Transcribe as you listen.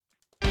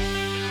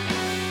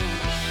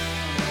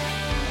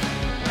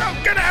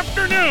Good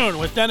afternoon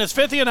with Dennis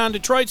Fithian on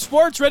Detroit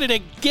Sports, ready to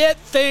get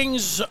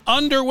things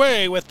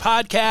underway with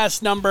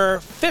podcast number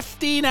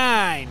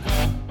 59.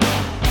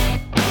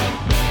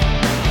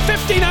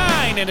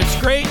 59, and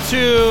it's great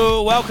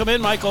to welcome in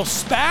Michael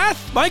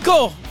Spath.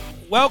 Michael,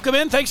 welcome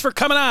in. Thanks for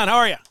coming on. How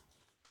are you?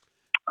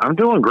 I'm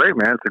doing great,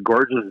 man. It's a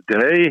gorgeous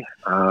day.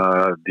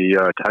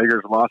 The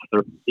Tigers lost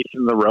their 8th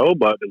in a row,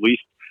 but at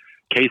least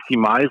Casey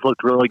Mize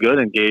looked really good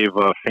and gave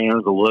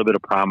fans a little bit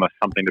of promise,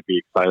 something to be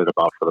excited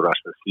about for the rest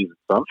of the season.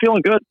 So I'm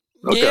feeling good.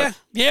 Okay.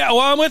 Yeah.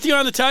 Well, I'm with you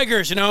on the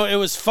Tigers. You know, it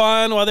was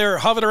fun while they were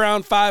hovering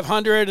around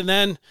 500, and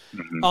then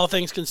all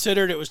things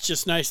considered, it was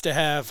just nice to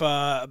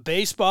have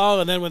baseball.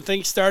 And then when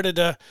things started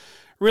to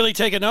really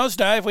take a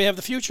nosedive, we have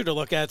the future to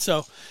look at.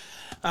 So,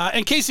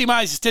 and Casey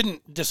Mize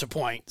didn't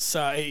disappoint.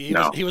 So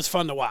he was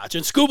fun to watch.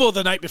 And Scooble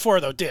the night before,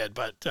 though, did.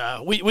 But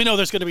we know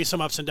there's going to be some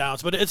ups and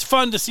downs. But it's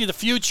fun to see the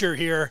future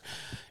here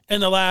in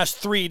the last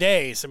 3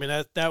 days. I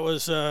mean, that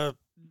was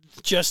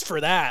just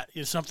for that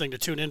is something to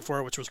tune in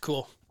for, which was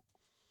cool.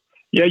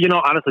 Yeah, you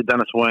know, honestly,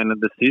 Dennis, when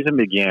the season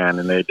began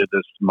and they did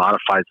this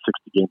modified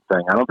 60-game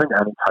thing, I don't think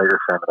any Tiger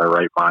fan in their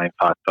right mind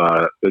thought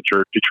that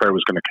Detroit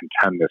was going to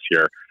contend this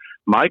year.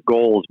 My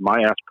goals, my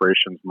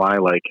aspirations,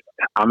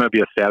 I'm going to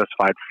be a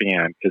satisfied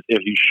fan is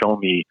if you show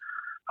me.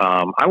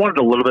 I wanted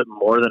a little bit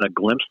more than a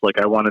glimpse. Like,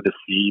 I wanted to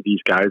see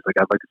these guys. Like,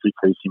 I'd like to see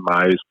Casey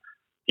Mize,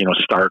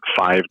 start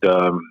 5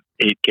 to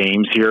 8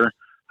 games here.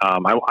 I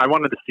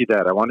wanted to see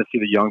that. I wanted to see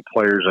the young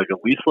players, at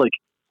least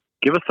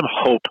give us some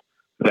hope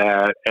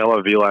that El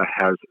Avila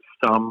has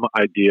some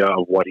idea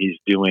of what he's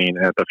doing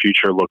and that the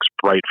future looks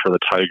bright for the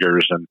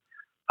Tigers. And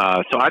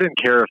so I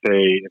didn't care if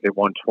they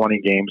won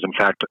 20 games. In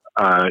fact,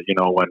 when I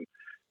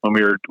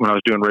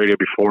was doing radio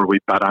before, we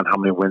bet on how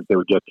many wins they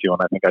would get to,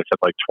 and I think I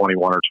said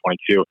 21 or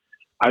 22.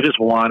 I just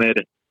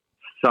wanted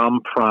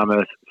some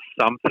promise,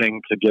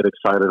 something to get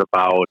excited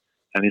about.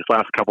 And these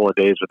last couple of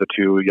days with the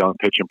 2 young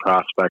pitching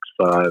prospects,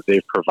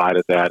 they've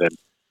provided that. And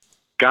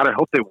God, I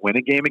hope they win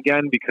a game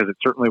again, because it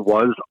certainly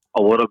was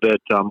a little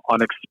bit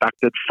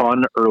unexpected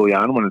fun early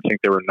on when I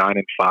think they were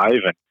 9-5,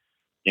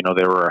 and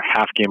they were a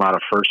half game out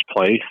of first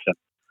place,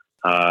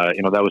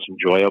 and that was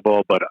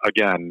enjoyable. But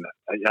again,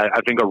 I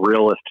think a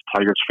realist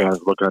Tigers fan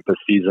is looking at this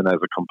season as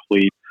a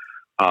complete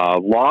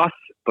loss,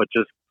 but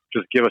just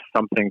give us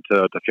something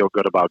to feel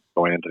good about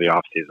going into the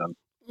off season.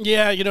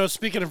 Yeah,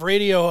 speaking of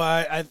radio,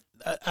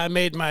 I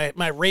made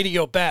my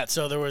radio bet,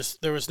 so there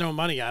was no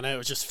money on it. It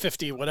was just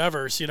 50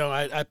 whatevers.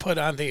 I put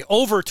on the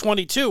over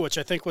 22, which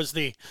I think was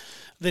the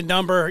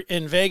number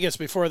in Vegas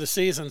before the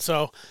season.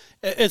 So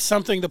it's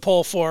something to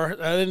pull for.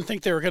 I didn't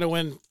think they were going to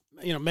win,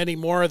 many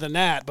more than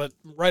that, but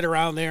right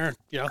around there,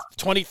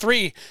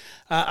 23,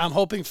 I'm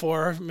hoping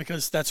for,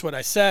 because that's what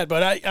I said.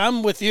 But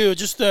I'm with you,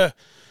 just to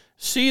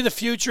see the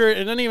future.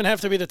 It doesn't even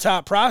have to be the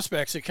top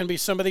prospects. It can be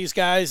some of these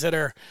guys that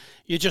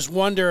you just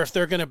wonder if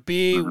they're going to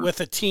be with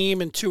a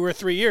team in 2 or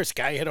 3 years.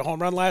 Guy hit a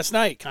home run last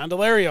night,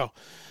 Candelario,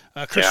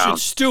 Christian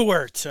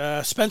Stewart,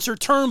 Spencer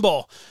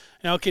Turnbull.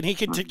 Can he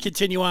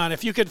continue on?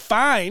 If you could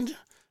find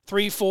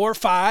 3, 4,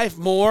 5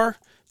 more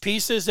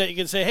pieces that you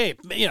can say, hey,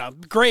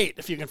 great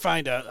if you can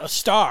find a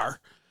star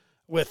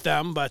with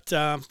them. But,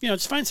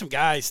 just find some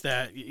guys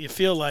that you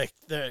feel like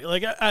they're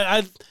like,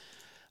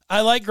 I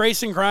like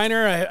Grayson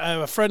Greiner. I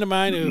have a friend of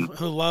mine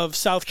who loves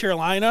South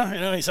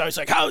Carolina. He's always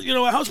like,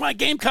 how's my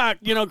Gamecock,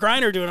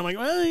 Greiner doing? I'm like,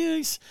 well,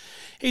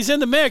 he's in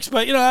the mix,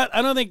 but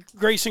I don't think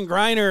Grayson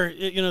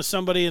Greiner,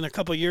 somebody in a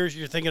couple of years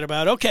you're thinking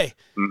about, okay,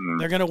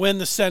 they're going to win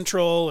the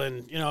Central,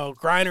 and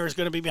Greiner is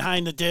going to be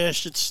behind the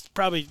dish. It's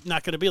probably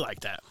not going to be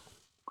like that.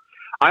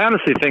 I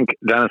honestly think,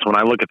 Dennis, when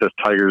I look at this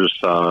Tigers,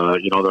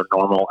 their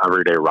normal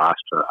everyday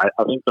roster,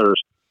 I think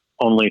there's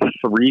only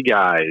 3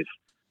 guys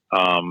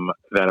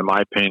that, in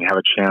my opinion, have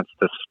a chance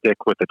to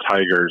stick with the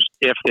Tigers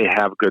if they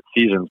have good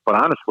seasons. But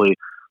honestly,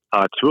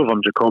 2 of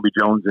them, Jacoby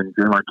Jones and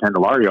Jeimer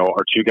Candelario,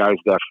 are 2 guys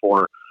that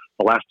for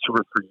the last 2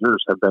 or 3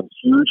 years have been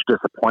huge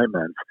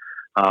disappointments.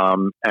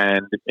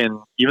 And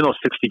even though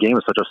 60 games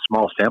is such a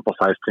small sample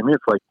size, to me,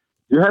 it's like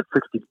you have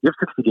 60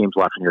 games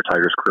left in your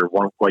Tigers career.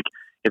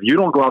 If you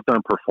don't go out there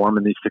and perform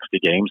in these 60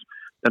 games,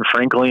 then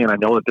frankly, and I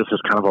know that this is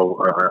kind of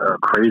a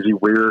crazy,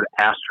 weird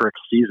asterisk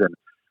season,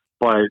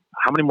 but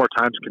how many more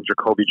times can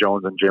Jacoby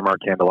Jones and Jeimer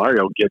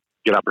Candelario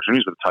get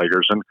opportunities with the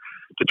Tigers? And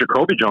to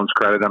Jacoby Jones'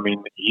 credit, I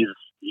mean, he's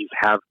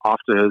off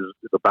to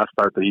the best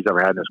start that he's ever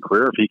had in his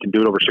career. If he can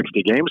do it over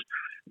 60 games,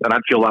 then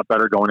I'd feel a lot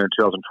better going into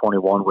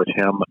 2021 with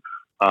him,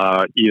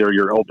 either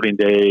your opening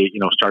day,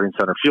 starting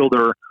center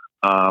fielder,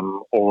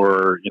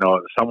 or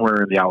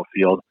somewhere in the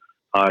outfield.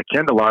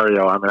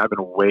 Candelario, I mean, I've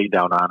been way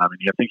down on. I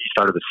mean, I think he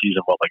started the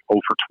season 0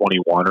 for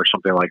 21 or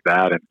something like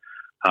that, and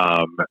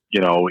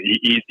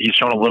he's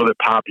shown a little bit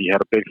pop. He had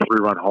a big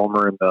 3-run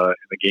homer in the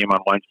game on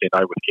Wednesday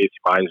night with Casey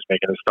Mize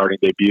making his starting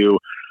debut.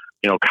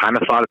 Kind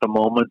of thought at the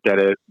moment that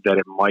it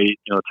might,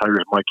 the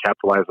Tigers might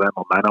capitalize that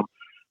momentum.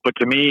 But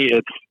to me,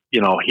 it's,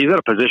 he's at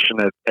a position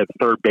at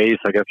third base.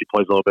 I guess he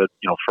plays a little bit,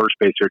 first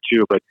base here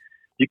too. But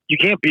you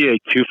can't be a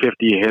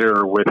 250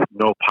 hitter with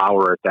no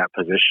power at that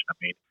position. I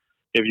mean,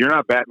 if you're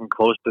not batting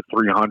close to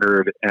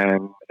 300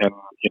 and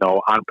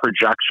on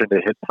projection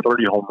to hit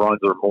 30 home runs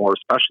or more,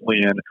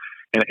 especially in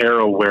an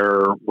era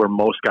where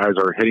most guys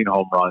are hitting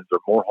home runs or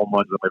more home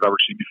runs than we've ever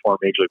seen before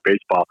in Major League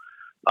Baseball,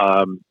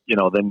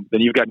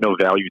 then you've got no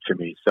value to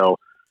me. So,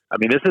 I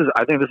mean,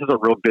 I think this is a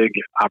real big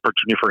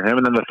opportunity for him.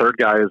 And then the third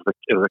guy is the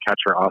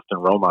catcher, Austin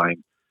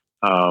Romine.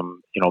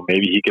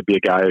 Maybe he could be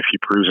a guy, if he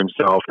proves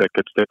himself, that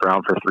could stick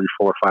around for 3,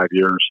 4, 5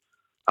 years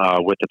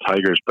with the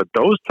Tigers. But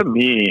those, to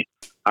me,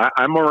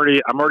 I'm already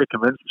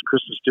convinced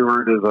Christian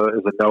Stewart is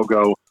a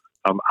no-go.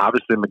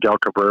 Obviously, Miguel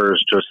Cabrera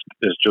is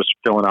just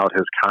filling out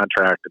his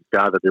contract.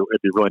 God,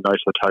 it'd be really nice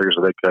for the Tigers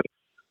if they could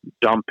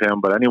dump him.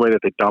 But any way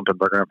that they dump him,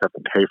 they're going to have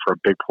to pay for a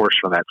big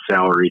portion of that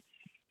salary.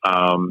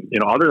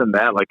 Other than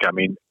that,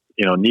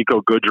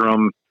 Nico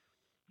Goodrum,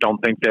 don't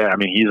think that. I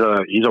mean,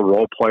 he's a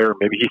role player.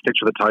 Maybe he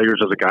sticks with the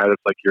Tigers as a guy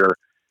that's like your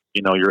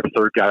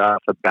third guy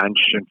off the bench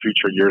in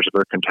future years if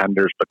they're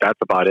contenders. But that's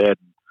about it.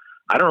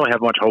 I don't really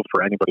have much hope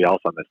for anybody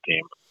else on this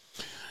team.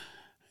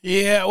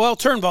 Yeah, well,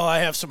 Turnbull I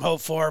have some hope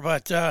for,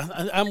 but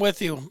I'm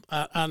with you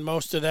on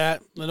most of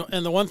that.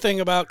 And the one thing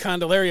about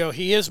Candelario,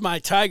 he is my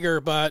Tiger,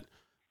 but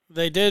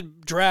they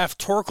did draft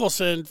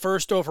Torkelson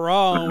first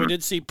overall, and we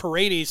did see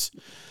Paredes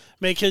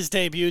make his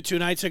debut 2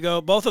 nights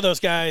ago. Both of those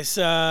guys,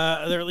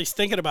 they're at least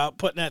thinking about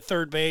putting at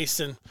third base,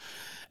 and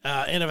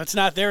if it's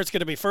not there, it's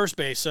going to be first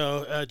base.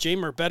 So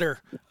Jamer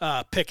better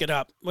pick it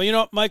up.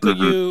 Well,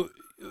 Michael,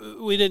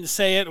 we didn't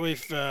say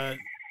it.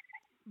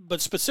 But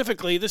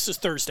specifically, this is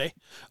Thursday,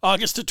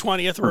 August the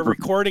 20th. We're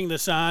recording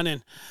this on,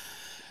 and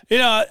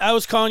I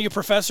was calling you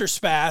Professor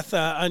Spath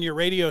on your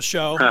radio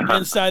show,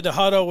 Inside the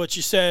Huddle, which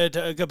you said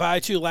goodbye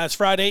to last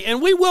Friday,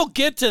 and we will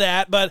get to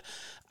that. But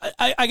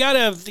I got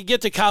to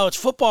get to college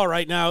football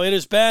right now. It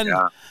has been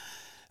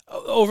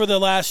over the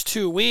last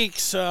 2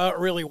 weeks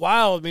really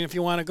wild. I mean, if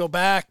you want to go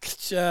back,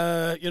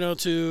 to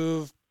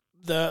the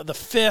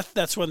 5th,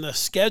 that's when the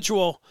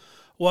schedule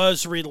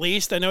was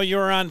released. I know you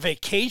were on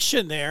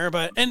vacation there,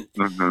 but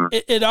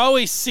it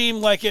always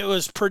seemed like it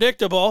was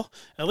predictable.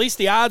 At least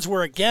the odds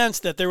were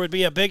against that there would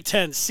be a Big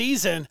Ten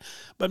season.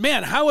 But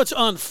man, how it's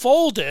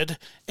unfolded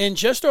in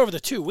just over the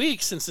 2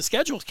 weeks since the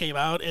schedule came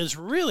out has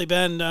really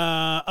been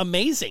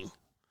amazing.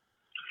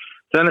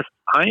 Dennis,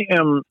 I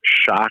am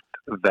shocked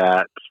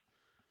that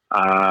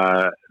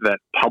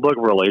public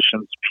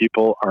relations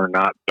people are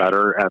not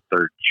better at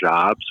their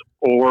jobs,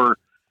 or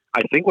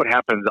I think what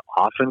happens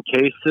often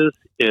cases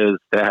is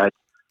that,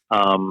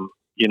 I'll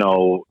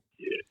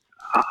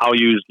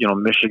use,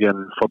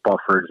 Michigan football,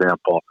 for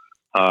example.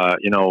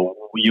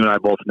 You and I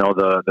both know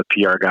the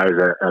PR guys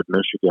at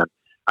Michigan.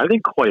 I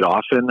think quite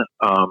often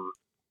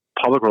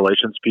public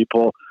relations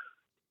people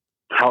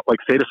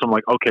say to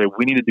someone, okay,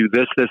 we need to do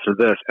this, this, or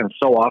this. And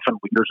so often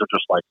leaders are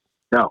just like,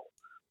 no,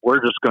 we're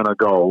just going to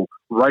go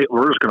right.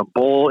 We're just going to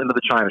bowl into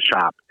the China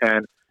shop.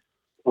 And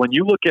when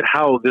you look at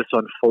how this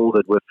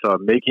unfolded with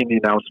making the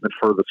announcement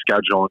for the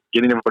schedule and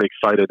getting everybody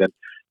excited, and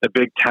the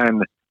Big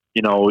Ten,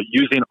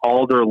 using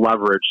all their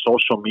leverage,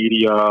 social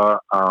media,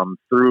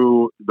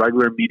 through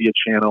regular media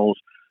channels,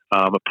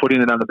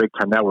 putting it on the Big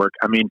Ten network.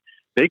 I mean,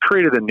 they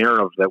created a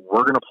narrative that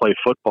we're going to play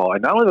football.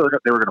 And not only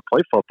they were going to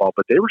play football,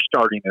 but they were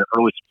starting in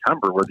early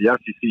September, where the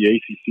SEC,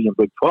 ACC, and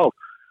Big 12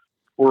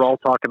 were all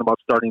talking about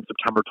starting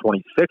September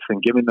 26th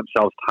and giving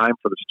themselves time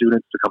for the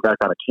students to come back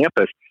on a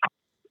campus.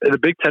 The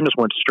Big Ten just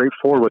went straight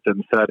forward with it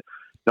and said,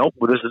 nope,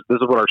 this is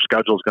what our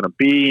schedule is going to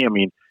be. I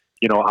mean,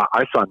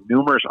 I saw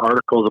numerous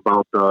articles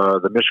about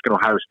the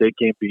Michigan-Ohio State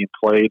game being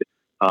played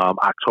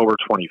October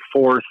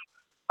 24th.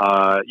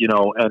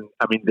 And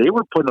I mean, they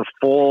were putting the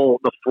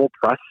full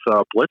press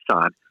blitz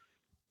on.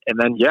 And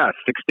then,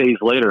 6 days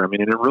later, I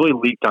mean, and it really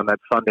leaked on that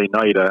Sunday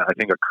night, I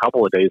think a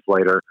couple of days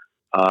later,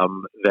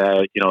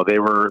 that, they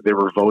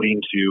were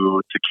voting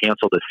to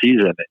cancel the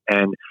season.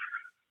 And,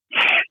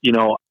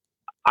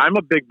 I'm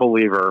a big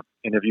believer,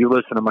 and if you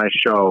listen to my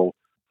show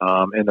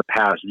in the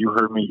past, you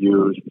heard me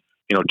use,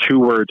 2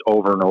 words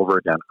over and over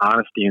again: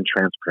 honesty and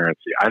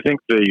transparency. I think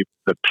the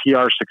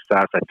PR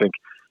success, I think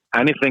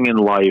anything in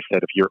life,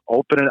 that if you're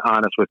open and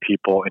honest with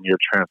people and you're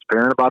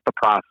transparent about the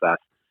process,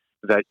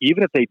 that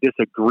even if they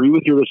disagree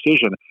with your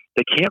decision,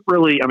 they can't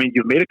really, I mean,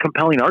 you've made a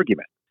compelling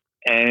argument.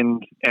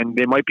 And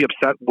they might be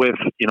upset with,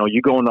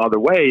 you going the other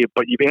way,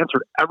 but you've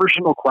answered every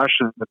single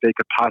question that they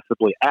could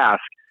possibly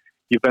ask.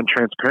 You've been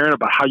transparent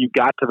about how you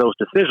got to those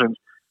decisions.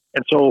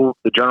 And so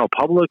the general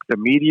public, the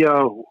media,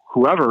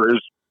 whoever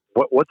is,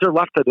 what's there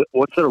left to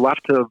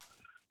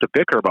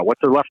bicker about?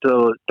 What's there left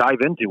to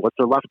dive into? What's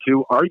there left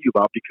to argue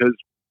about? Because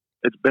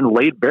it's been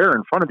laid bare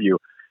in front of you.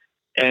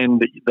 And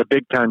the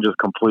Big Ten just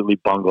completely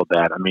bungled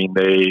that. I mean,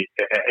 they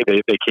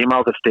came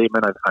out with a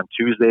statement on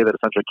Tuesday that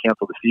essentially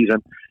canceled the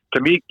season.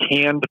 To me,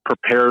 canned,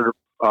 prepared,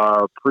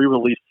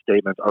 pre-release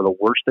statements are the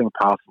worst thing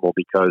possible,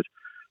 because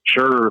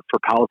sure, for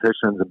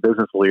politicians and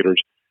business leaders,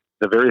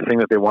 the very thing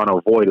that they want to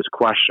avoid is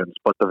questions,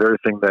 but the very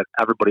thing that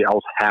everybody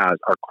else has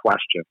are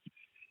questions.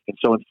 And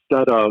so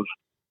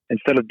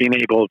instead of being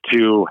able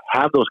to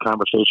have those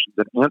conversations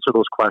and answer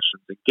those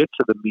questions and get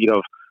to the meat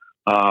of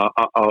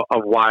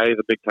why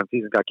the Big Ten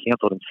season got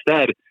canceled,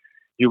 instead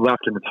You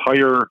left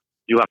players,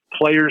 you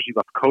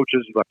left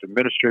coaches, you left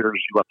administrators,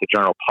 you left the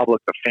general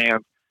public, the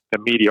fans, the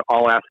media,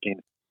 all asking,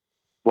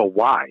 well,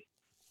 why?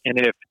 And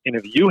if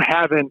you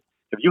haven't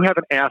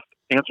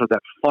answered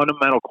that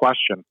fundamental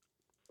question,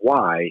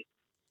 why,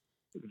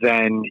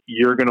 then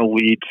you're going to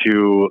lead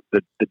to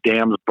the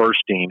dams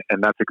bursting.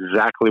 And that's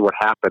exactly what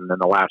happened in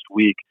the last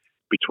week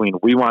between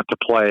We Want to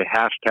Play,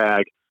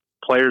 hashtag,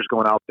 players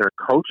going out there,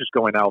 coaches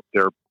going out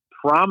there,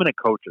 prominent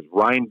coaches,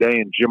 Ryan Day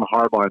and Jim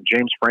Harbaugh and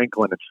James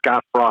Franklin and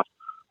Scott Frost,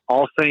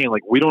 all saying,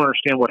 like, we don't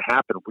understand what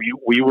happened.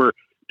 We were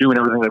doing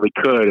everything that we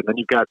could. And then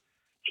you've got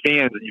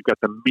fans and you've got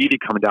the media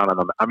coming down on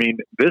them. I mean,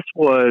 this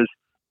was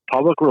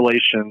public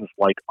relations,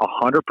 like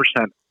 100%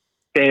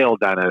 fail,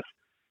 Dennis.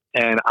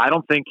 And I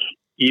don't think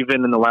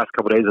even in the last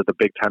couple of days that the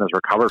Big Ten has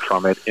recovered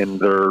from it in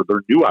their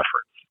new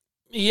efforts.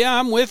 Yeah,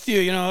 I'm with you.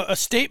 You know, a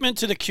statement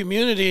to the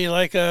community,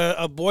 like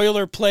a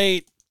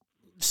boilerplate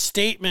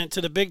statement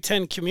to the Big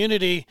Ten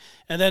community,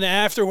 and then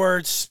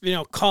afterwards, you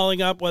know,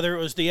 calling up whether it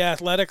was The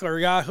Athletic or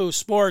Yahoo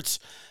Sports.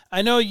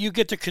 I know you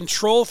get to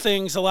control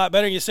things a lot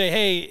better. You say,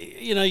 hey,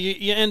 you know,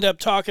 you end up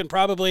talking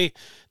probably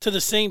to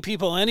the same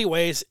people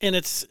anyways, and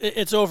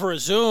it's over a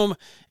Zoom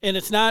and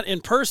it's not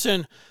in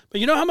person. But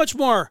you know how much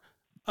more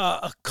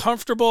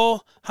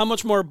comfortable, how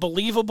much more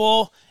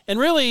believable, and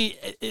really,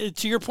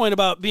 to your point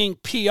about being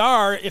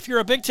PR, if you're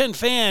a Big Ten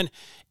fan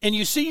and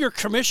you see your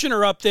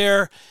commissioner up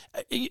there,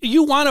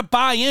 you want to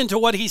buy into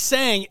what he's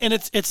saying, and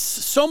it's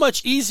so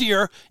much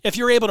easier if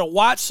you're able to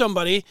watch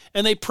somebody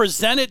and they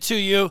present it to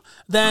you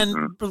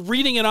than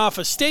reading it off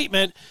a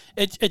statement.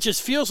 It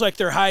just feels like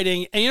they're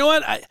hiding. And you know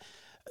what?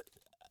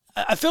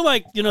 I feel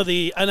like, you know,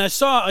 and I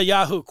saw a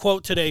Yahoo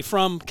quote today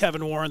from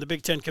Kevin Warren, the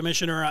Big Ten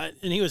commissioner,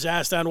 and he was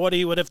asked on what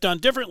he would have done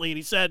differently. And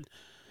he said,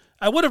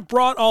 I would have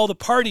brought all the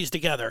parties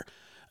together.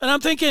 And I'm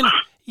thinking,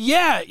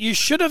 yeah, you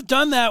should have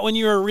done that when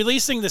you were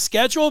releasing the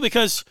schedule,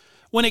 because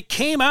when it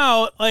came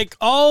out, like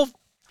all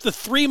the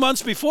 3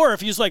 months before,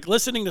 if he was like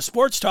listening to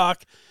sports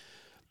talk,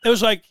 it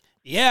was like,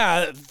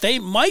 yeah, they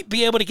might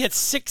be able to get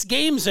 6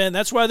 games in.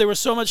 That's why there was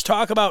so much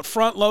talk about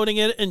front loading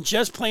it and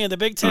just playing the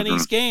Big Ten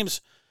East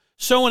games.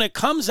 So when it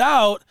comes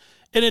out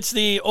and it's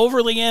the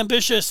overly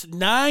ambitious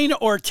 9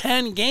 or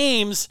 10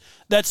 games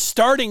that's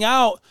starting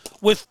out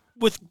with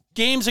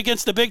games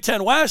against the Big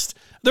Ten West,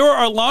 there were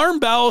alarm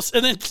bells.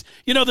 And then,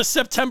 you know, the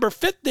September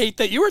 5th date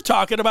that you were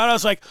talking about, I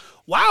was like,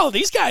 wow,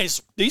 these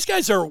guys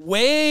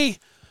really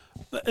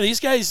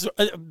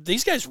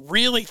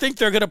think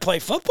they're going to play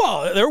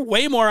football. They're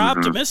way more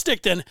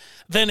optimistic than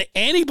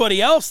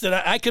anybody else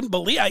that I can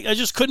believe. I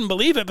just couldn't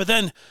believe it. But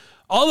then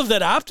all of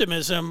that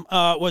optimism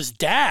was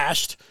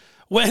dashed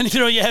when, you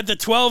know, you had the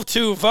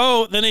 12-2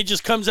 vote. Then it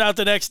just comes out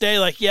the next day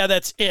like, yeah,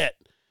 that's it.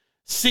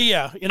 See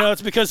ya. You know,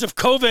 it's because of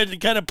COVID.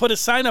 Kind of put a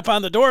sign up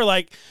on the door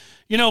like,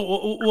 you know,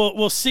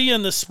 we'll see you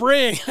in the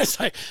spring. It's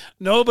like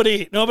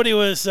nobody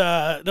was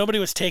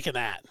taking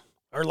that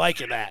or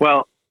liking that.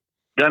 Well,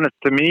 Dennis,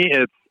 to me,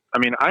 I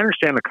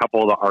understand a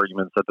couple of the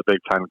arguments that the Big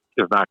Ten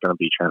is not going to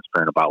be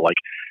transparent about. Like,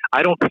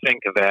 I don't think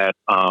that,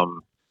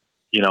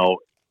 you know,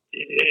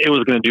 it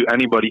was going to do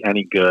anybody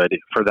any good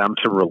for them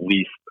to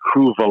release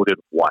who voted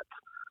what.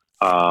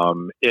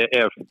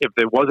 If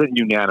it wasn't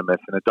unanimous,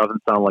 and it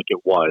doesn't sound like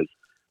it was,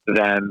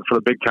 then for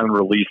the Big Ten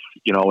release,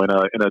 you know, in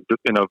a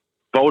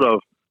vote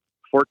of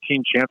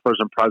 14 chancellors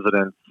and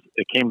presidents,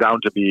 it came down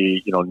to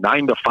be, you know,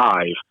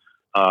 9-5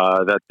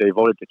 that they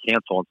voted to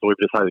cancel, and so we've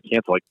decided to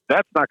cancel. Like,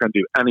 that's not going to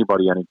do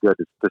anybody any good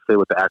to say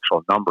what the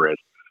actual number is.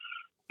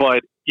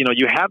 But you know,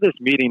 you have this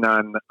meeting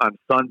on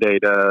Sunday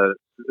 2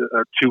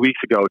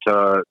 weeks ago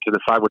to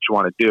decide what you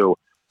want to do,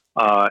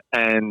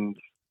 and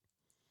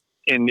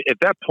at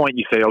that point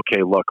you say,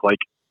 okay, look, like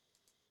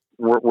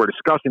we're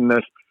discussing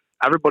this.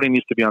 Everybody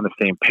needs to be on the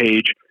same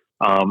page.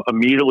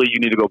 Immediately, you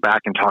need to go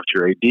back and talk to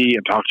your AD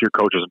and talk to your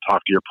coaches and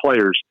talk to your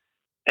players.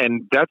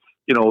 And that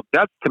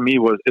to me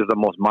is the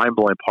most mind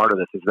blowing part of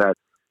this is that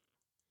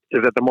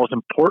the most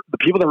important, the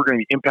people that were going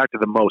to be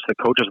impacted the most, the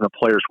coaches and the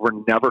players, were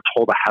never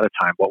told ahead of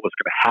time what was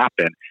going to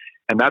happen.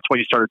 And that's why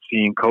you started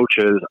seeing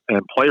coaches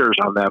and players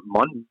on that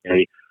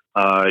Monday,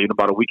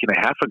 about a week and a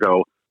half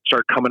ago,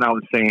 start coming out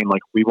and saying,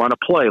 like, we want to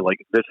play, like,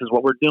 this is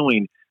what we're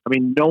doing. I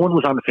mean, no one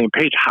was on the same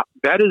page.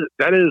 That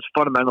is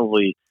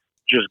fundamentally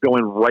just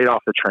going right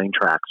off the train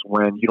tracks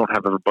when you don't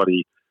have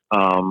everybody,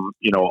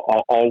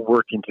 all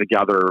working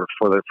together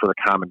for the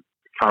common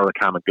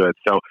good.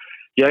 So,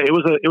 yeah, it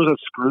was a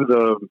screw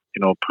the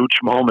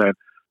pooch moment,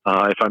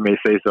 if I may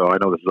say so. I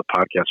know this is a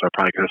podcast, so I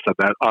probably could have said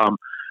that.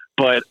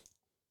 But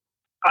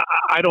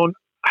I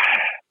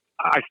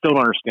still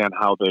don't understand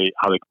how they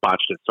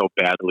botched it so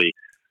badly.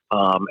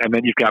 And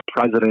then you've got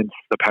presidents,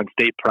 the Penn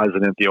State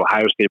president, the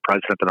Ohio State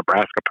president, the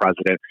Nebraska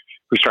president,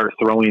 who started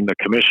throwing the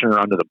commissioner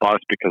under the bus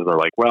because they're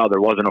like, well, there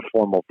wasn't a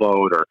formal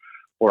vote,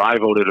 or I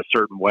voted a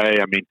certain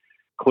way. I mean,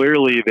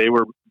 clearly they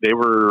were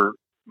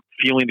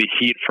feeling the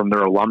heat from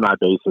their alumni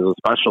bases,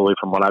 especially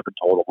from what I've been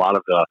told. A lot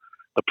of the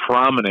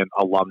prominent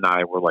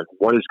alumni were like,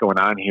 what is going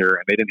on here?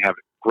 And they didn't have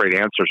great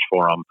answers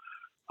for them.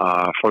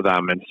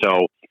 And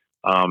so,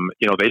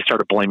 they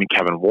started blaming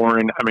Kevin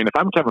Warren. I mean, if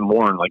I'm Kevin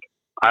Warren, like,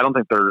 I don't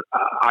think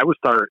I would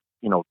start,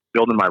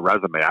 building my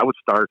resume. I would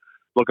start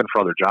looking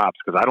for other jobs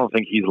because I don't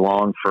think he's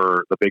long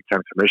for the Big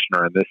Ten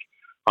commissioner in this,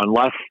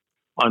 unless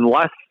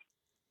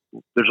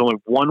there's only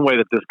one way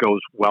that this goes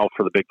well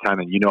for the Big Ten,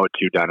 and you know it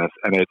too, Dennis,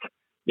 and it's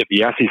if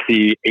the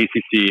SEC,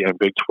 ACC, and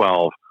Big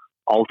 12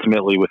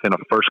 ultimately within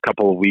the first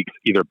couple of weeks,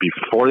 either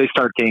before they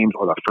start games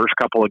or the first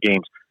couple of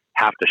games,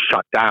 have to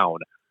shut down.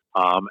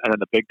 And then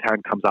the Big Ten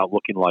comes out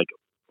looking like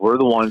we're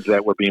the ones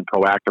that were being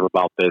proactive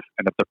about this.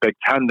 And if the Big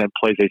Ten then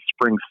plays a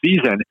spring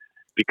season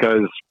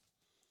because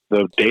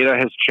the data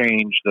has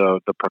changed, the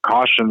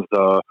precautions,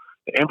 the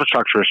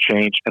infrastructure has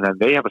changed, and then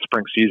they have a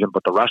spring season,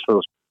 but the rest of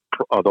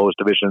those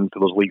divisions,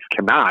 those leagues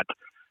cannot,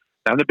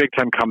 then the Big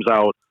Ten comes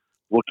out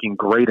looking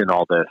great in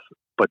all this.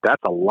 But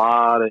that's a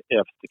lot of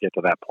ifs to get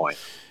to that point.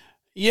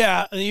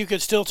 Yeah, you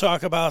could still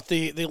talk about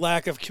the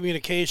lack of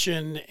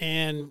communication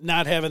and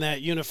not having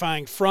that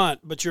unifying front.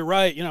 But you're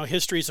right.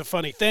 History's a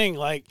funny thing.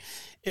 Like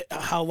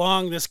how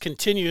long this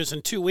continues.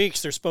 In 2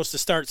 weeks, they're supposed to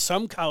start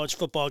some college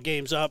football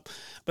games up.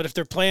 But if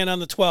they're playing on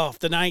the 12th,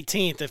 the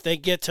 19th, if they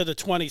get to the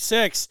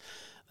 26th,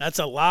 that's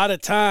a lot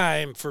of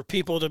time for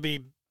people to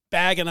be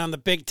bagging on the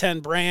Big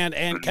Ten brand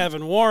and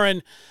Kevin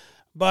Warren.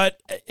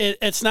 But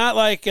it's not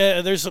like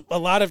there's a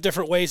lot of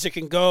different ways it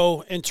can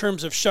go in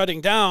terms of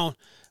shutting down.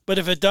 But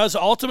if it does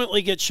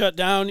ultimately get shut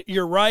down,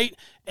 you're right.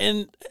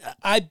 And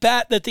I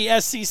bet that the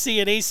SEC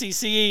and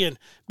ACC and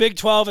Big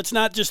 12, it's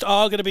not just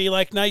all going to be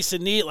like nice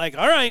and neat. Like,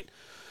 all right,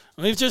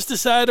 we've just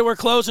decided we're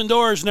closing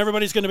doors and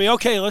everybody's going to be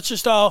okay. Let's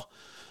just all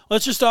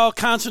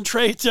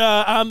concentrate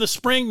on the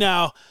spring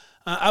now.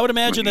 I would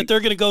imagine that they're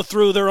going to go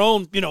through their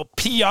own,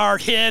 PR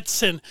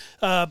hits and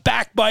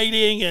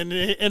backbiting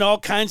and all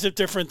kinds of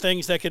different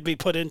things that could be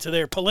put into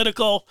their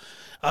political,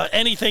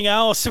 anything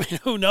else. I mean,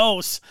 who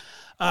knows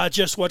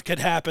just what could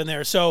happen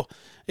there. So,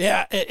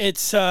 yeah,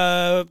 it's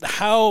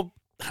how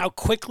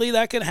quickly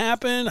that can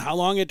happen, how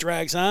long it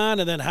drags on,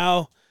 and then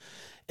how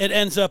it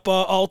ends up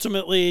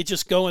ultimately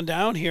just going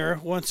down here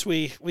once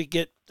we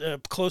get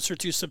closer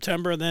to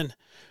September. And then,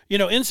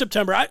 in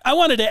September, I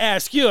wanted to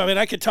ask you, I mean,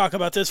 I could talk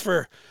about this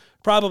for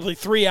probably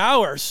 3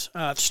 hours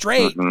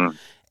straight. Mm-hmm.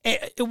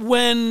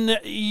 When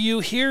you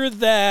hear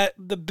that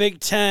the Big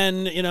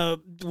Ten,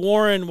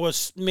 Warren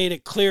made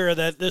it clear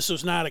that this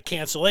was not a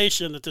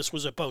cancellation, that this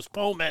was a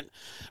postponement,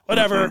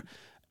 whatever,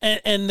 mm-hmm.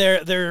 and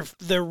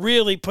they're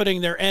really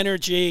putting their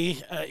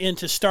energy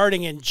into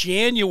starting in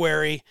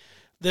January,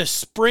 the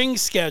spring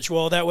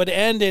schedule that would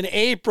end in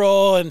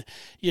April, and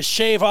you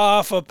shave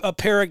off a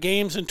pair of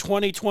games in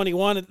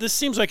 2021. This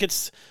seems like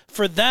it's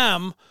for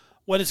them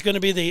what is going to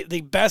be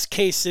the best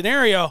case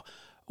scenario.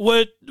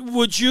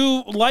 Would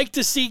you like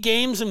to see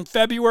games in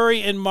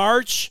February and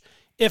March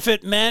if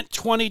it meant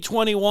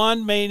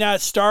 2021 may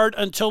not start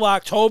until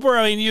October?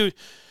 I mean,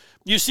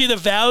 you see the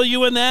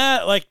value in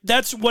that? Like,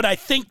 that's what I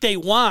think they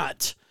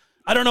want.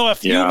 I don't know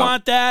if you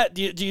want that.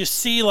 Do you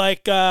see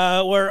like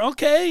where,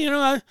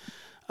 okay,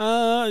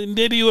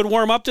 maybe you would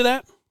warm up to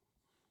that?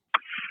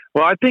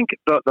 Well, I think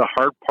the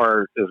hard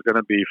part is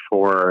going to be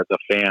for the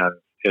fans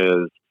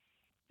is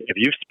if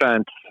you've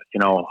spent,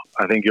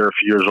 I think you're a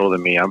few years older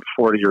than me. I'm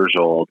 40 years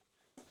old.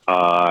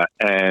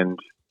 And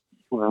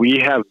we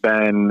have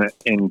been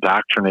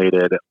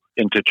indoctrinated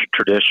into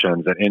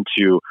traditions and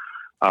into,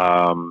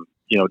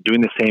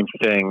 doing the same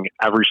thing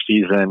every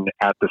season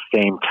at the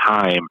same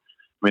time.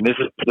 I mean, this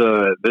is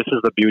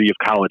the beauty of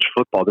college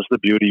football. This is the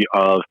beauty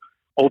of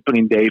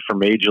opening day for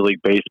Major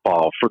League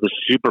Baseball, for the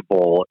Super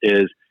Bowl,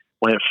 is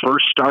when it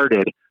first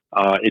started,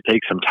 it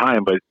takes some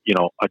time, but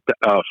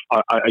a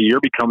year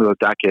becomes a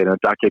decade, and a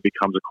decade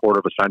becomes a quarter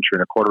of a century,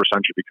 and a quarter of a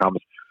century becomes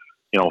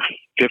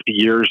 50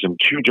 years and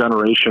 2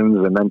 generations,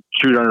 and then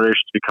 2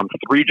 generations become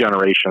 3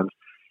 generations.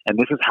 And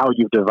this is how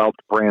you've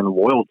developed brand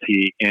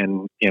loyalty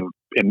in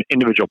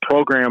individual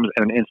programs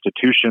and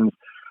institutions,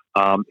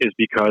 is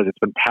because it's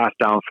been passed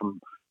down from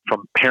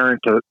parent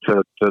to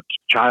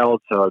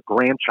child to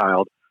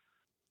grandchild.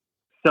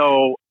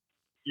 So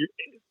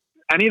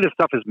any of this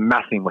stuff is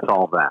messing with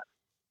all that.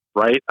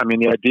 Right. I mean,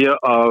 the idea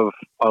of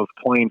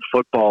playing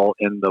football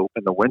in the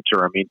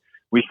winter. I mean,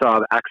 we saw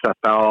the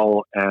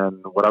XFL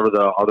and whatever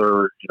the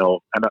other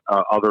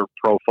other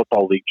pro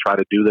football league try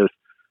to do this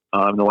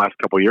in the last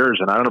couple of years.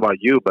 And I don't know about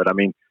you, but I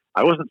mean,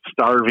 I wasn't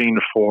starving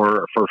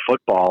for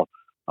football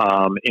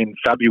in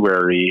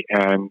February,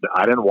 and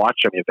I didn't watch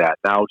any of that.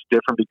 Now it's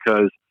different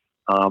because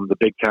the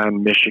Big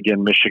Ten,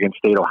 Michigan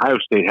State, Ohio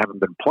State haven't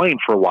been playing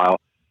for a while.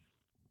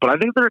 But I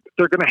think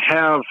they're going to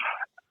have.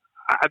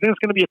 I think it's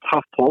going to be a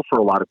tough pull for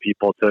a lot of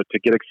people to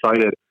get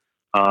excited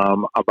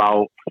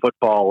about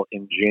football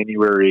in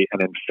January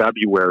and in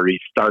February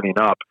starting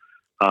up.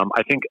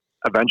 I think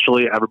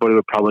eventually everybody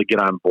would probably get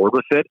on board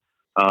with it.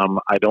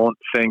 I don't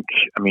think,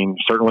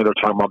 certainly they're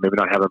talking about maybe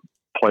not having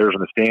players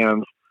in the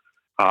stands,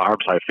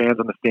 fans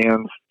in the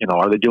stands.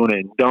 Are they doing it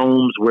in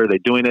domes? Where are they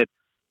doing it?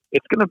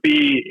 It's going to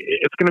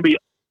be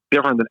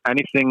different than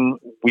anything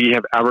we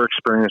have ever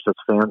experienced as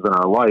fans in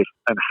our life.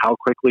 And how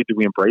quickly do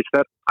we embrace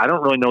that? I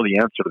don't really know the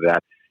answer to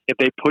that. If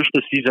they push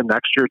the season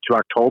next year to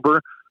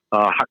October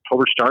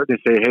start, they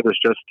say, hey, there's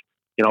just,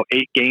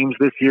 8 games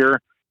this year,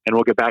 and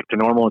we'll get back to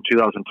normal in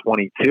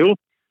 2022.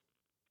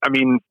 I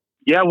mean,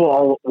 yeah,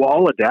 we'll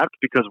all adapt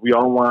because we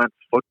all want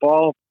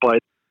football. But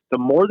the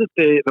more that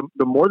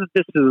the more that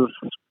this is,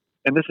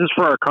 and this is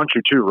for our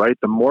country too, right?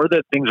 The more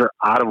that things are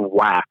out of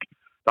whack,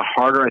 the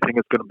harder I think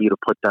it's going to be to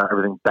put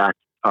everything back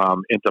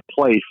into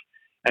place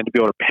and to be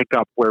able to pick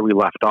up where we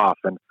left off.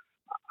 And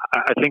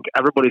I think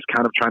everybody's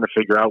kind of trying to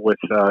figure out with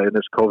in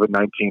this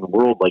COVID-19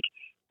 world, like,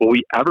 will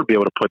we ever be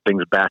able to put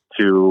things back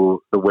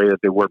to the way that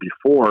they were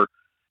before?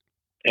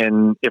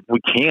 And if we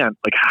can't,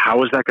 like,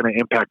 how is that going to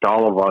impact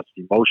all of us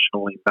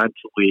emotionally,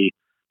 mentally,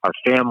 our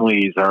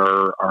families,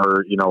 our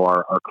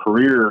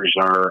careers,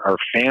 our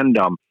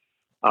fandom?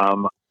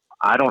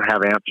 I don't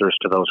have answers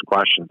to those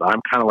questions.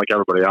 I'm kind of like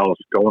everybody else,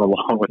 going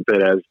along with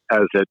it as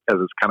it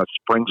kind of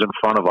springs in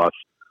front of us.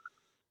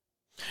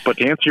 But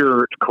to answer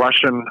your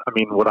question, I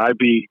mean, would I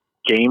be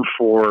game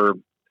for,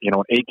 an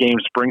 8-game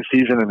spring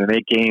season and an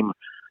 8-game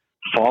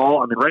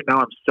fall? I mean, right now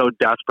I'm so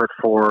desperate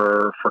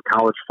for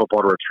college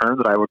football to return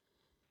that I would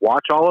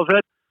watch all of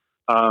it.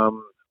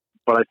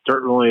 But I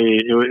certainly,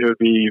 it would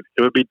be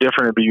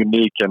different. It'd be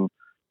unique. And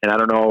I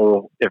don't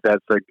know if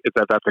that's a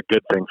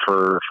good thing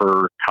for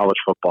college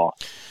football.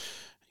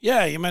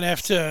 Yeah, you might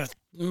have to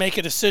make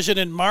a decision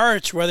in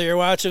March whether you're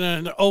watching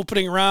an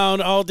opening round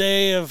all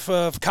day of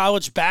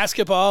college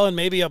basketball and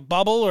maybe a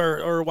bubble,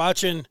 or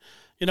watching,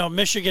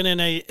 Michigan in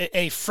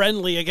a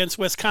friendly against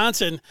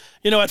Wisconsin,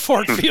 at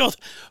Ford Field.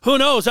 Who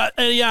knows?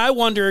 I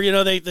wonder,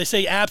 they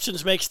say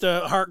absence makes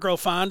the heart grow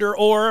fonder,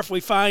 or if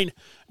we find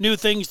new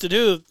things to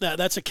do,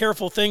 that's a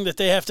careful thing that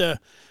they have to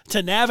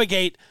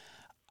navigate.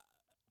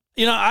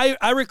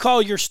 I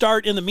recall your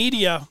start in the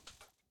media.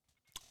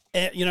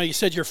 You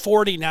said you're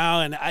 40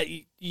 now, and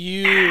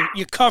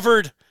you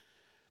covered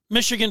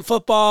Michigan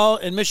football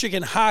and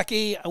Michigan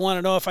hockey. I want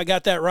to know if I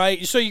got that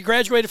right. So you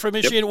graduated from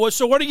Michigan. Yep.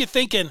 So what are you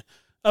thinking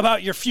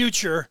about your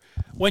future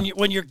when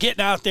you're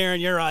getting out there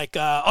and you're like,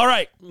 all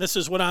right, this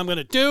is what I'm going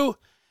to do,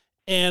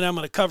 and I'm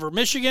going to cover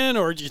Michigan?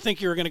 Or do you think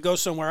you were going to go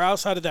somewhere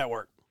else? How did that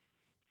work?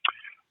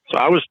 So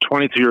I was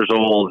 22 years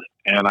old,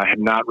 and I had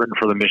not written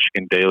for the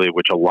Michigan Daily,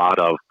 which a lot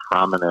of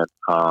prominent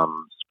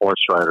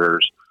sports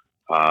writers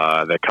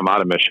that come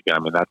out of Michigan, I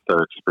mean, that's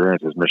their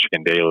experience is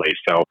Michigan Daily.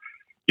 So,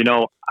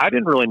 I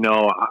didn't really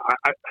know.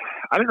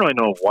 I didn't really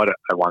know what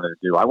I wanted to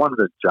do. I wanted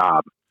a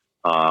job,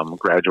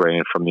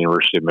 graduating from the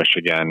University of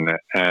Michigan,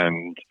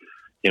 and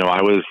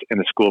I was in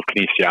the School of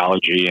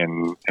Kinesiology,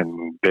 and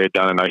they had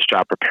done a nice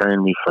job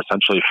preparing me to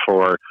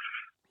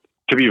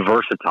be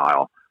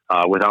versatile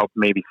without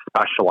maybe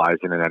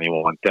specializing in any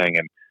one thing.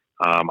 And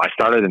I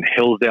started in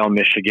Hillsdale,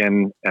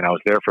 Michigan, and I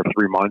was there for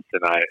 3 months,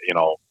 and I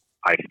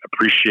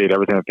appreciate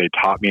everything that they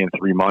taught me in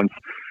 3 months.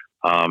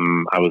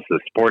 I was the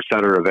sports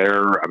editor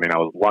there. I mean, I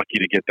was lucky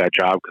to get that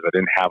job because I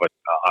didn't have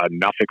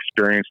enough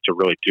experience to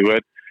really do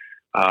it.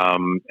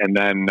 And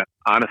then,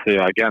 honestly,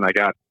 again, I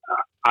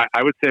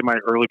would say my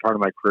early part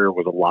of my career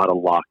was a lot of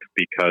luck,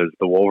 because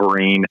the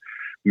Wolverine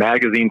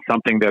magazine,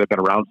 something that had been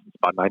around since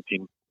about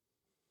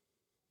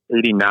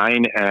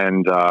 1989,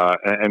 and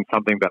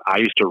something that I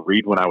used to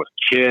read when I was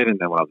a kid, and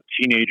then when I was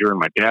a teenager, and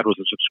my dad was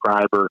a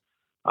subscriber.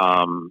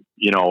 I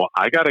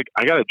got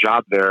a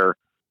job there,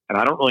 and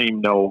I don't really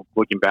know,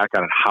 looking back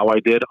on it, how I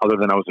did, other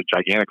than I was a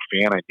gigantic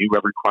fan. I knew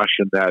every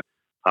question that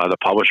the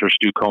publisher,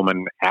 Stu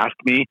Coleman,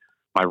 asked me.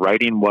 My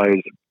writing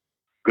was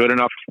good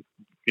enough,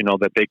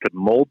 that they could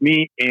mold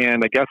me,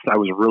 and I guess I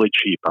was really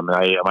cheap. I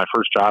mean, my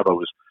first job, I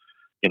was,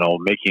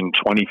 making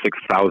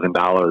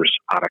 $26,000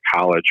 out of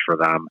college for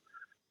them.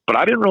 But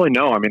I didn't really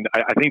know. I mean,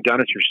 I think,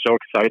 Dennis, you're so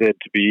excited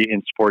to be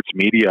in sports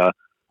media.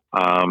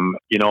 I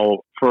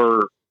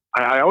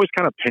always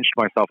kind of pinched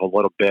myself a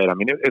little bit. I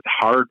mean, it's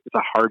hard. It's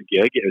a hard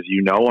gig, as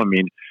you know. I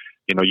mean,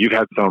 you've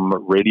had some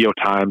radio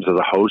times as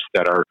a host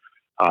that are,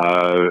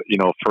 to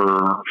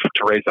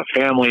raise a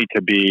family,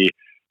 to be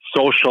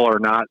social, are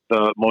not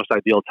the most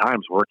ideal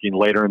times, working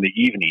later in the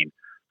evening.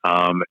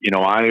 When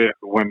I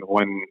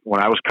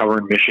was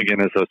covering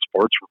Michigan as a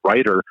sports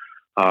writer,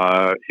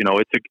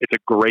 it's a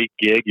great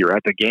gig. You're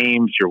at the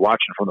games, you're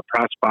watching from the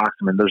press box.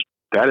 I mean,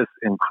 that is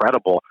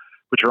incredible.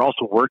 But you're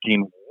also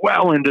working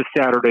well into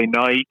Saturday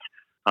night.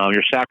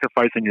 You're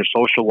sacrificing your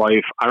social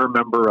life. I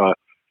remember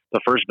the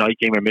first night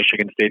game in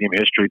Michigan Stadium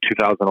history,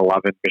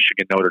 2011,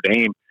 Michigan Notre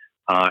Dame,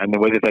 and the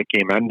way that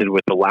game ended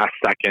with the last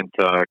second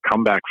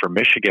comeback for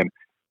Michigan.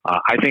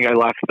 I think I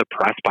left the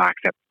press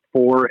box at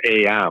 4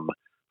 a.m.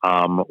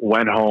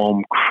 Went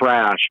home,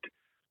 crashed,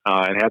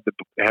 and had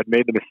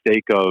made the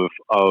mistake of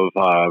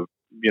I'd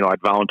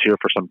volunteer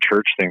for some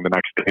church thing the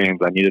next day,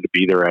 and I needed to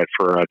be there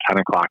for a 10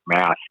 o'clock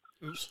mass.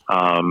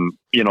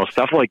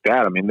 Stuff like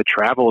that. I mean, the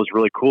travel is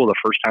really cool. The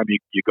first time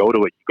you go to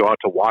it, you go out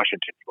to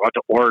Washington, you go out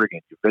to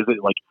Oregon, you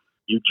visit like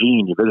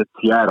Eugene, you visit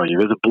Seattle, you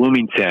visit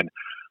Bloomington.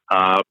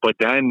 But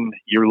then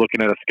you're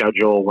looking at a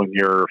schedule when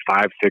you're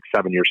 5, 6,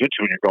 7 years into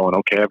it, and you're going,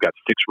 okay, I've got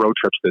 6 road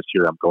trips this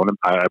year. I'm going to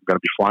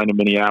be flying to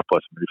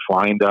Minneapolis. I'm going to be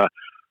flying to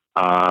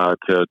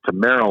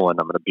Maryland.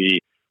 I'm going to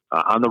be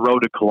on the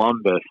road to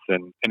Columbus,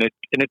 and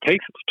it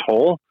takes its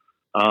toll.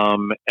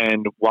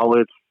 And while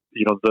it's,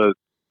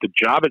 the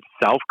job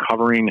itself,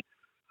 covering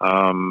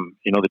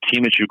the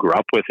team that you grew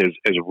up with,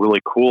 is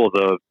really cool.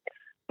 The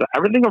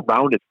everything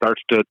around it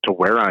starts to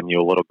wear on you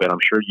a little bit. I'm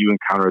sure you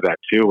encounter that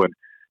too. And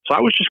so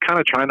I was just kind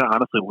of trying to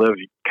honestly live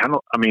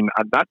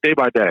not day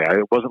by day. I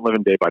wasn't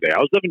living day by day. I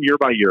was living year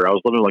by year. I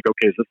was living like,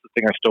 okay, is this the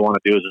thing I still want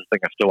to do? Is this the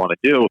thing I still want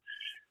to do?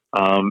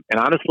 And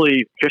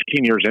honestly,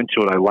 15 years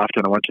into it, I left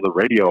and I went to the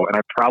radio, and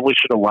I probably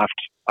should have left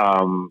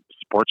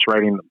sports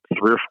writing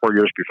 3 or 4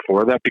 years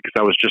before that, because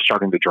I was just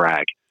starting to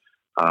drag.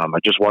 I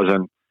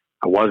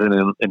wasn't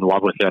in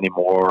love with it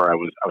anymore. I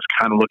was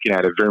kind of looking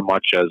at it very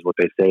much as what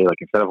they say,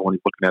 like, instead of only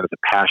looking at it as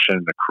a passion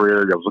and a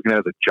career, I was looking at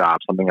it as a job,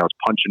 something I was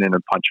punching in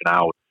and punching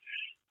out.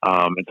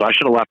 And so I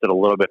should have left it a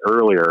little bit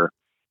earlier.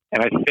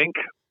 And I think,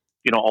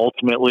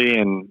 ultimately,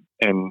 and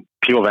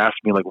people have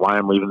asked me like why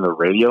I'm leaving the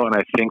radio. And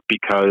I think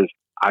because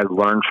I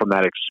learned from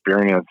that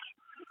experience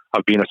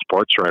of being a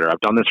sports writer. I've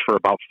done this for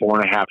about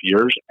 4.5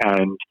 years,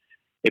 and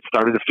it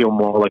started to feel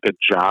more like a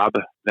job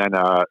than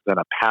a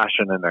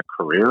passion and a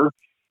career.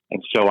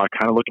 And so I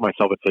kind of looked at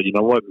myself and said, you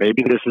know what,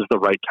 maybe this is the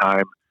right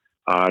time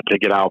to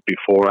get out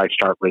before I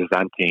start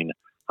resenting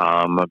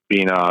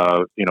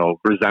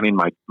resenting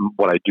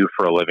what I do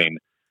for a living,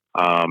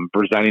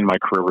 resenting my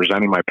career,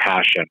 resenting my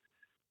passion.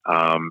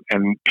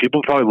 And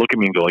people probably look at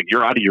me and go like,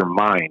 you're out of your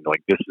mind.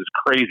 Like, this is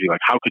crazy.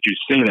 Like, how could you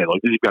say that?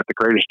 Like, you've got the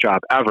greatest job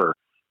ever.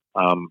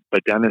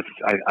 But Dennis,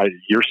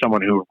 you're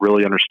someone who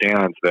really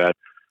understands that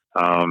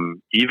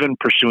even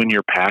pursuing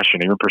your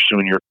passion, even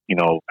pursuing your,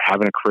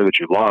 having a career that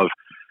you love,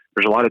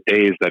 there's a lot of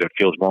days that it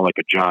feels more like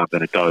a job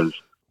than it does,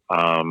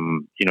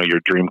 your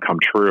dream come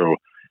true.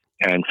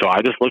 And so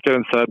I just looked at it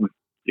and said,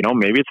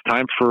 maybe it's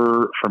time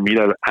for me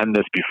to end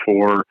this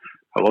before,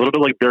 a little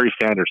bit like Barry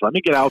Sanders. Let me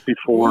get out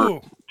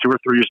before 2 or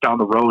 3 years down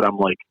the road, I'm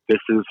like,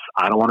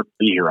 I don't want to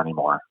be here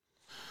anymore.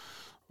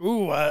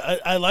 Ooh,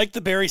 I like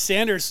the Barry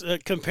Sanders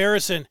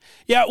comparison.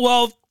 Yeah,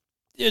 well,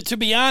 to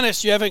be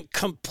honest, you haven't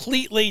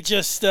completely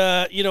just,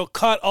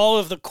 caught all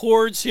of the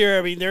chords here.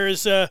 I mean,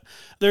 there's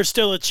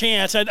still a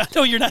chance. I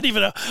know you're not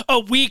even a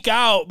week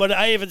out, but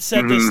I even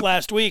said this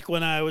last week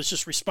when I was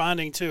just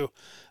responding to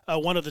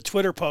one of the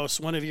Twitter posts,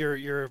 one of your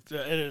in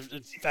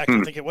fact,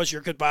 I think it was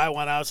your goodbye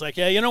one. I was like,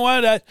 yeah, you know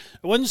what? It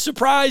wouldn't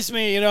surprise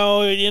me, in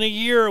a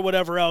year or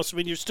whatever else. I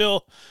mean, you're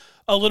still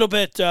a little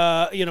bit,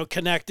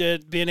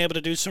 connected, being able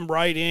to do some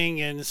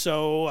writing. And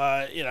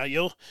so,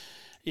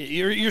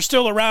 you're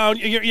still around.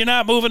 You're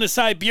not moving to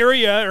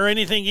Siberia or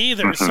anything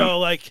either.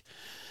 So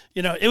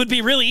it would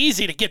be really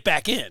easy to get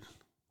back in.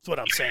 That's what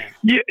I'm saying.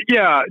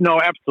 Yeah, no,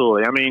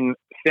 absolutely. I mean,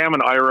 Sam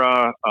and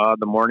Ira,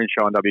 the morning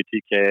show on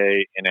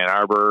WTK in Ann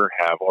Arbor,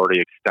 have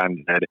already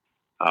extended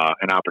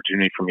an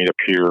opportunity for me to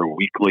appear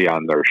weekly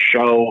on their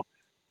show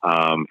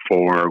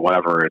for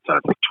whatever, it's a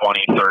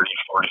 20, 30,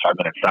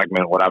 45-minute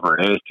segment, whatever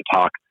it is, to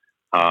talk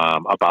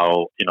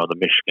about, the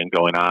Michigan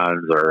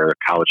going-ons or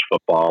college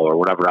football or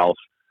whatever else.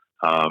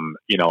 I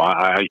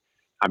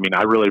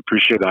really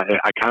appreciate that.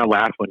 I kind of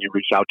laughed when you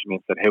reached out to me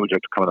and said, hey, would you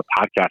like to come on the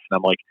podcast? And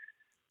I'm like,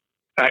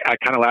 I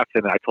kind of laughed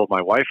and I told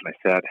my wife and I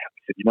said,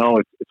 it's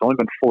only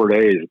been 4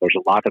 days. There's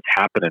a lot that's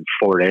happened in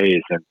 4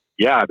 days. And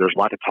yeah, there's a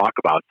lot to talk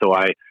about. So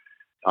I'd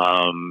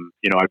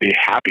be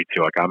happy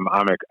to,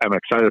 I'm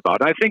excited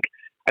about it. And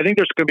I think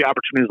there's going to be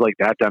opportunities like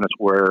that, Dennis,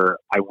 where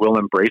I will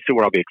embrace it,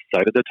 where I'll be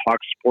excited to talk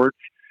sports.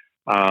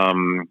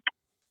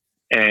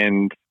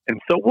 And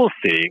so we'll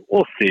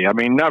see. I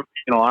mean,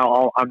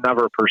 I'm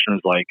never a person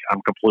who's like,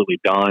 I'm completely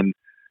done.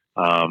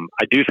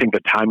 I do think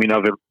the timing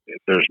of it,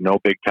 there's no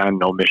Big Ten,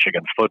 no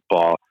Michigan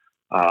football.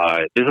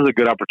 This is a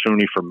good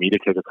opportunity for me to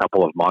take a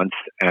couple of months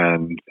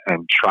and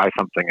try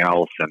something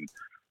else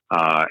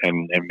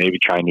and maybe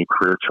try a new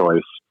career choice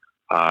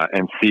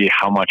and see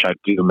how much I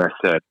do miss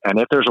it. And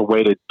if there's a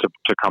way to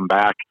come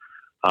back,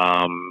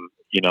 and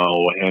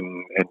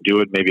do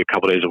it maybe a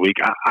couple days a week,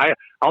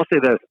 I'll say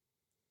this.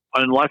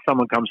 Unless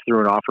someone comes through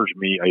and offers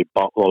me a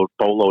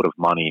boatload of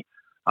money,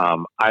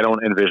 I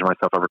don't envision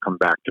myself ever come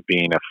back to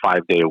being a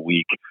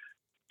 5-day-a-week,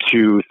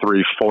 2,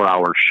 3,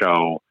 4-hour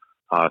show,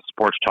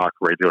 sports talk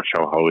radio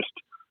show host.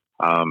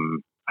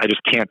 I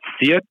just can't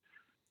see it.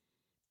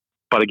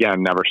 But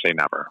again, never say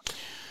never.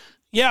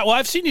 Yeah, well,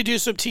 I've seen you do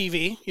some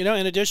TV. In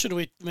addition,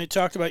 we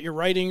talked about your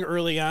writing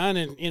early on,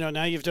 and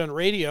now you've done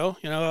radio.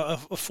 A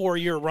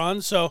 4-year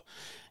run, so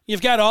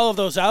you've got all of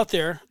those out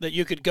there that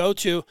you could go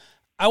to.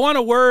 I want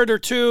a word or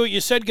two. You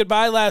said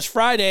goodbye last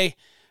Friday.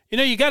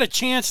 You got a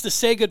chance to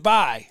say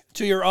goodbye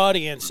to your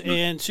audience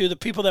and to the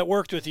people that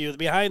worked with you, the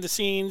behind the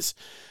scenes,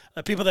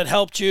 the people that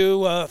helped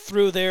you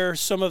through there,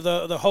 some of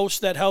the hosts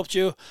that helped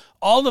you,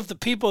 all of the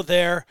people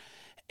there.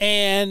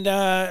 And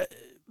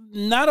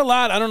not a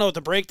lot. I don't know what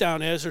the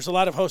breakdown is. There's a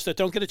lot of hosts that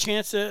don't get a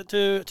chance to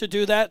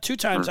do that. 2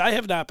 times I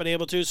have not been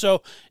able to.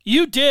 So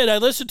you did. I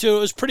listened to it.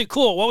 It was pretty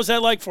cool. What was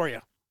that like for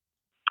you?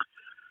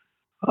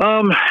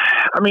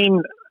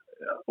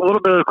 A little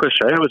bit of a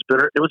cliche. It was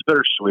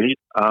bittersweet.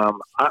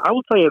 I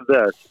will tell you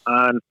this.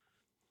 On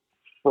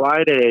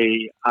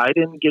Friday, I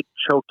didn't get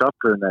choked up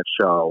during that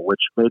show,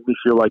 which made me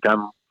feel like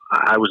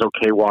I was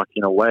okay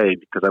walking away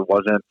because I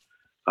wasn't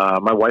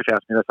My wife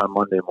asked me this on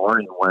Monday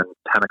morning when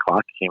 10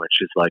 o'clock came, and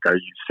she's like, "Are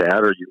you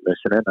sad? Are you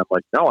missing it?" And I'm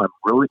like, "No, I'm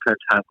really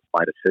content with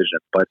my decision."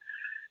 But,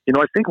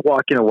 I think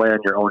walking away on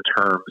your own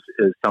terms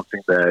is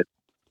something that,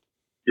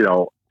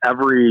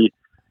 every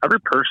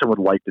person would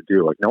like to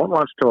do. Like, no one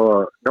wants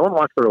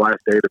their last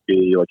day to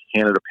be like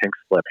handed a pink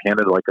slip,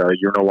 handed like a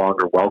 "you're no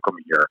longer welcome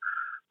here."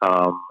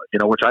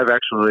 Which I've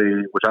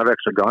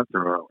actually gone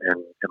through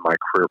in my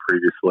career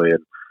previously,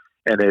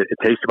 and it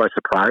takes you by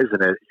surprise,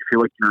 and you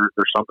feel like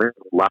there's something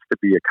left to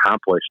be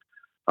accomplished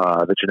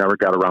that you never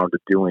got around to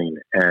doing,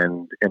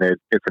 and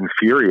it's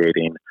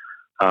infuriating.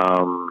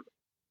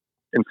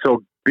 And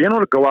so being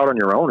able to go out on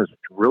your own is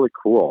really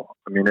cool.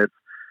 I mean, it's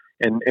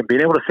and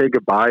being able to say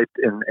goodbye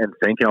and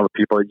thanking all the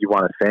people that you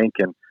want to thank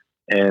and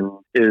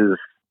is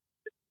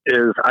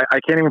I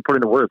can't even put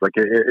into words. Like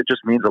it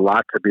just means a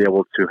lot to be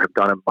able to have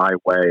done it my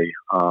way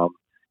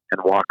and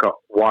walk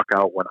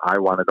out when I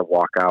wanted to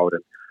walk out.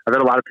 And I've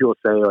had a lot of people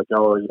say like,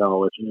 "Oh,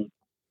 if you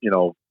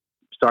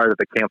sorry that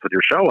they canceled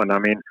your show." And I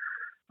mean,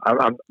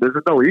 there's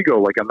no ego.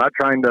 Like I'm not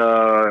trying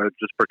to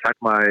just protect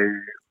my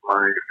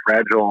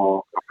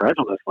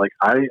fragileness. Like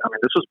I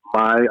mean, this was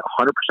my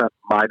 100%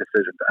 my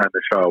decision to end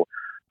the show.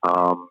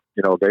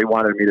 They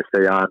wanted me to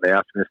stay on. They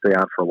asked me to stay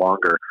on for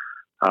longer.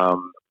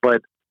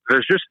 But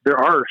there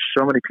are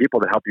so many people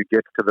to help you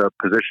get to the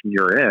position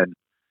you're in,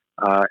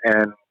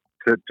 and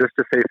to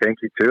say thank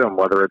you to them,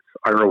 whether it's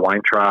Ira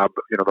Weintraub,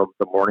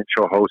 the morning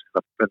show host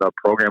and the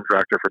program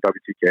director for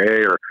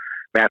WTKA, or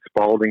Matt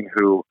Spalding,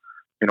 who,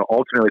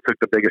 ultimately took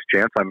the biggest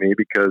chance on me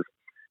because,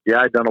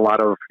 I'd done a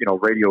lot of,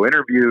 radio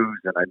interviews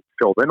and I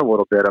filled in a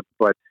little bit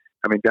but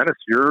I mean, Dennis,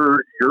 you're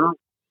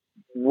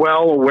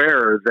well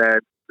aware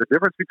that the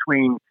difference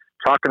between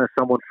talking to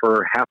someone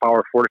for half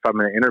hour,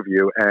 45-minute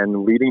interview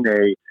and leading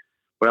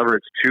whatever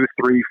it's 2,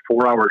 3,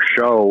 4 hour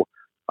show,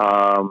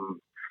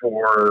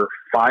 for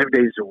 5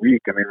 days a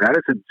week. I mean, that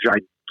is a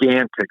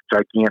gigantic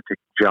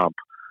jump.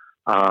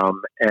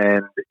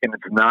 And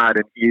it's not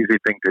an easy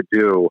thing to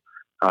do.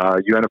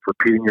 You end up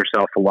repeating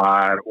yourself a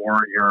lot, or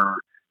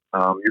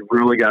you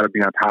really got to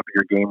be on top of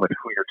your game with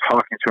who you're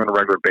talking to on a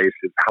regular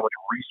basis, how much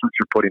research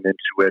you're putting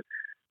into it.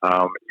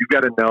 You've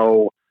got to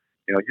know,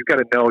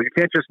 you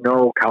can't just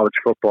know college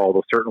football,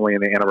 though certainly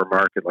in the Ann Arbor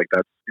market, like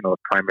that's, the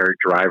primary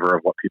driver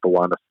of what people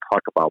want us to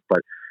talk about.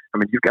 But I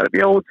mean, you've got to be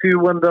able to,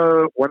 when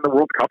the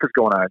World Cup is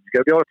going on, you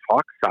got to be able to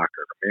talk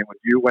soccer. I mean,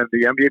 when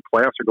the NBA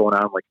playoffs are going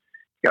on, like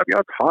you got to be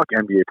able to talk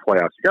NBA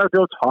playoffs. You got to be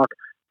able to talk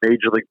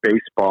Major League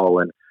Baseball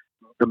and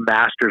the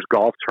Masters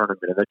golf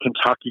tournament and the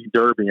Kentucky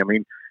Derby. I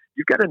mean,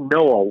 you've got to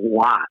know a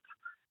lot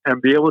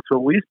and be able to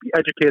at least be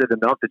educated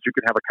enough that you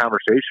can have a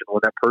conversation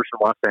when that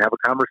person wants to have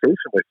a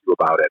conversation with you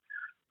about it.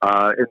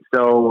 And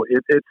so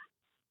it's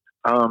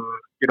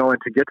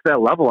and to get to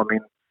that level, I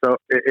mean, so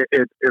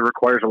it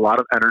requires a lot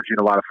of energy and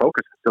a lot of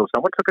focus. So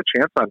someone took a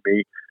chance on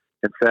me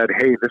and said,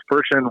 "Hey, this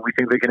person, we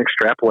think they can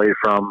extrapolate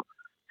from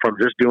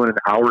just doing an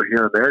hour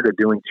here and there to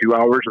doing 2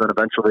 hours." And then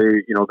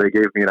eventually, they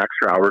gave me an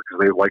extra hour because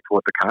they liked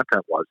what the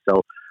content was.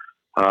 So,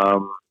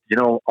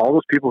 all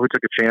those people who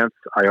took a chance,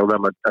 I owe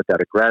them a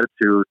debt of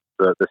gratitude.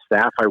 The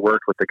staff I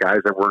worked with, the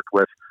guys I worked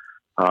with,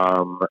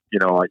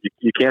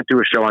 you can't do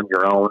a show on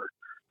your own.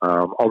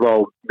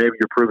 Although maybe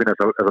you're proving as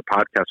a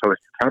podcast host,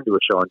 you can do a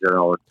show on your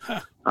own.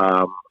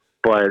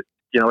 But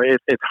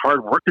it's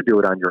hard work to do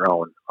it on your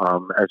own,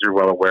 as you're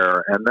well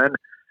aware. And then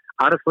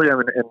honestly, I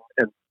mean,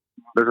 and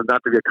this is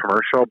not to be a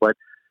commercial, but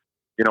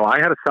I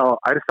had to sell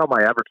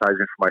my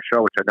advertising for my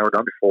show, which I'd never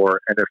done before.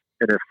 And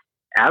if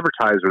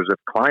advertisers, if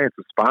clients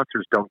and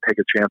sponsors don't take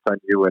a chance on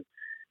you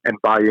and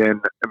buy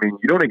in, I mean,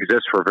 you don't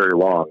exist for very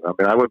long. I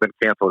mean, I would have been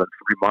canceled in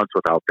 3 months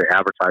without the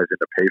advertising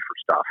to pay for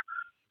stuff.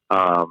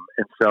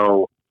 And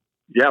so,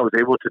 I was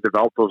able to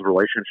develop those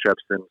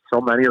relationships, and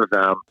so many of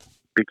them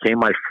became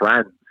my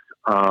friends,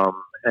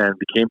 and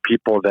became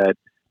people that,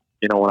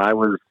 when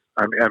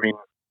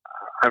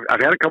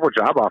I've had a couple of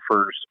job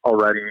offers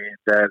already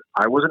that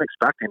I wasn't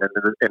expecting, and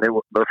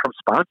they're from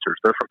sponsors.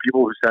 They're from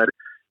people who said,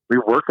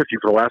 "We've worked with you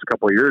for the last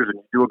couple of years, and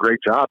you do a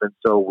great job, and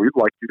so we'd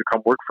like you to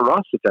come work for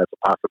us if that's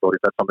a possibility,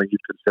 if that's something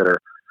you'd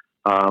consider."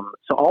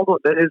 So although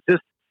that is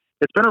just,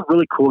 it's been a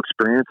really cool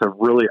experience. I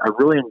really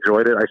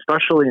enjoyed it. I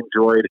especially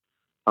enjoyed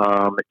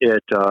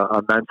it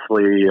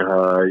immensely.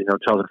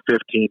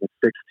 2015 and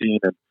 16,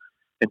 and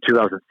in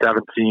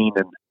 2017,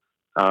 and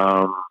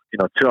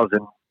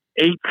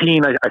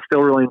 2018. I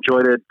still really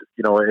enjoyed it.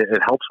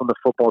 It helps when the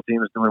football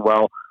team is doing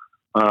well.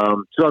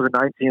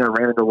 2019, I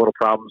ran into some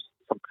problems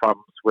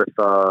with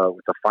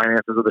the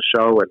finances of the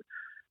show, and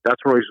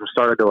that's where he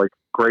started to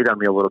grate on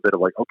me a little bit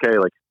of okay,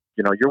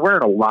 you're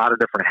wearing a lot of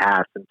different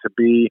hats, and to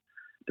be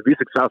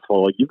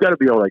successful, you've got to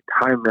be able to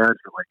time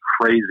management like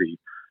crazy.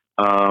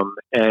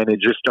 And it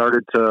just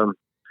started to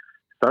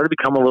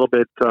become a little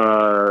bit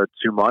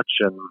too much,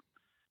 and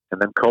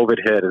then COVID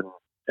hit, and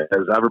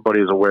as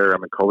everybody is aware, I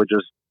mean, COVID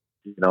just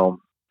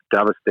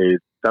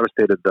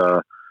devastated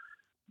the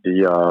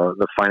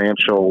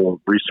financial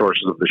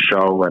resources of the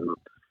show, and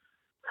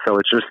so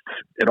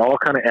it all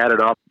kind of added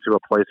up to a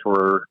place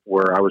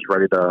where I was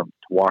ready to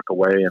walk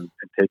away and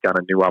take on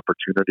a new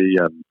opportunity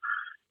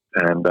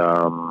and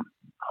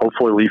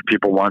hopefully leave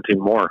people wanting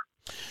more.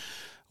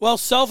 Well,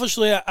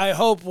 selfishly, I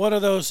hope one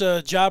of those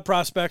job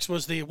prospects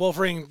was the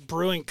Wolverine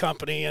Brewing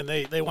Company, and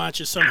they want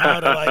you somehow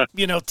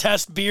to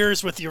test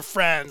beers with your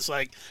friends,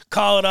 like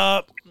call it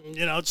up,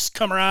 just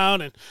come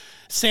around and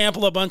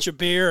sample a bunch of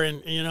beer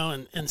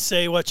and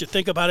say what you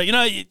think about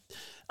it.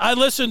 I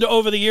listened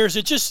over the years.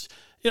 It just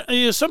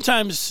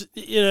sometimes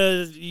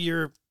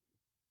you're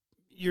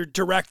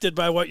directed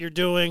by what you're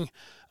doing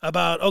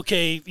about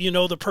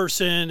the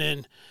person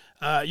and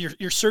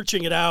you're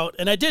searching it out.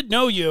 And I did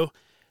know you.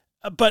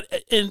 But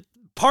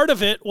part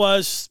of it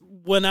was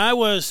when I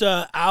was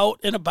out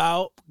and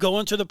about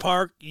going to the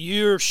park,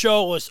 your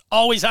show was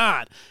always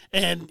on.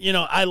 And,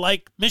 I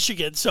like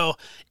Michigan.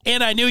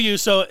 And I knew you.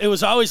 So it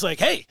was always like,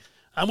 hey,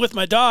 I'm with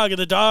my dog. And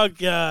the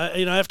dog,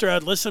 after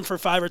I'd listen for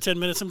 5 or 10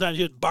 minutes, sometimes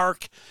he'd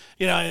bark,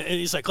 and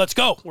he's like, let's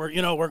go.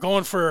 We're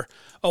going for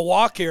a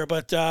walk here.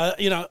 But,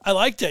 I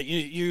liked it.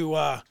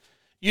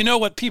 You know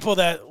what people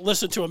that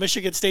listen to a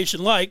Michigan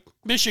station like,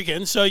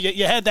 Michigan. So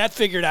you had that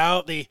figured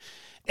out. The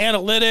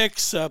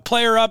analytics,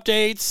 player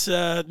updates,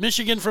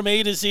 Michigan from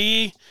A to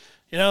Z,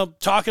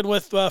 talking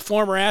with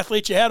former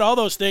athletes. You had all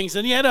those things.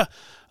 And you had a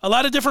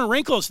lot of different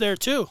wrinkles there,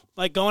 too,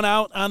 like going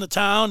out on the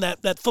town.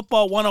 That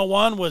football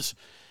 101 was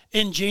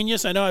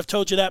ingenious. I know I've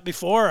told you that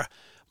before.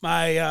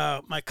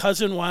 My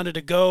cousin wanted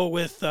to go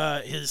with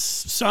his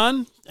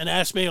son and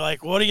asked me,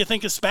 like, what do you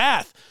think of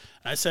Spath?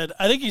 I said,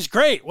 I think he's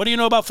great. What do you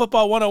know about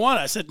football 101?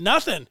 I said,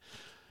 nothing.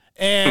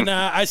 And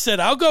I said,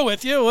 I'll go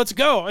with you. Let's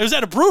go. It was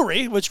at a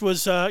brewery, which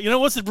was,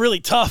 wasn't really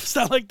tough. It's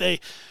not like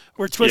they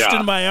were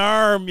twisting my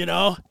arm,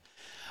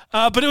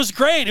 But it was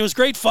great. It was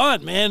great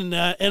fun, man.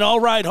 And all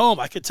ride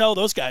home. I could tell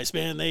those guys,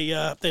 man,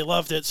 they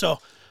loved it. So,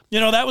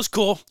 that was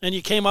cool. And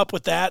you came up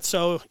with that.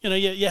 So,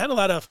 you had a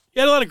lot of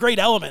great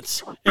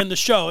elements in the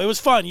show. It was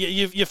fun.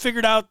 You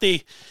figured out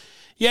you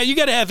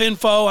got to have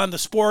info on the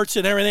sports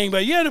and everything,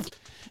 but you got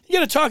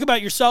to talk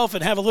about yourself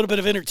and have a little bit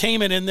of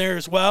entertainment in there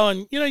as well.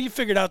 And, you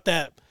figured out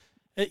that,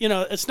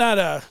 it's not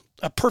a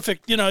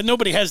perfect,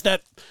 nobody has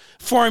that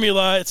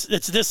formula. It's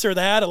this or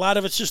that. A lot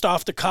of it's just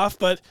off the cuff,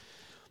 but,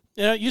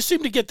 you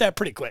seem to get that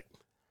pretty quick.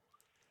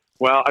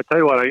 Well, I tell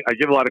you what, I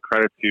give a lot of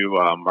credit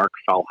to Mark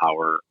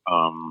Fellhauer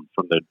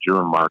from the Drew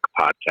and Mark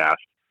podcast.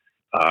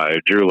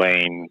 Drew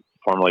Lane,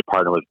 formerly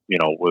partnered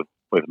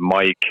with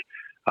Mike,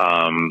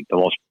 the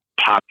most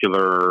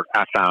popular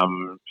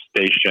FM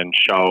station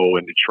show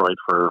in Detroit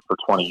for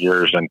 20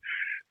 years. And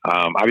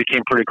I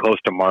became pretty close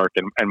to Mark,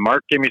 and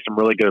Mark gave me some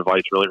really good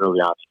advice really early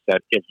on. He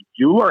said, if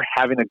you are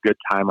having a good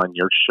time on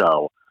your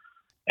show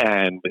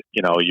and,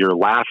 you're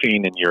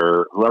laughing and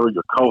whoever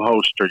your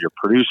co-host or your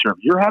producer, if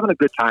you're having a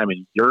good time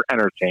and you're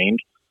entertained,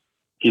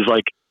 he's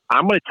like,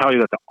 I'm going to tell you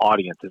that the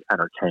audience is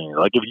entertained.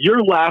 Like if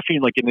you're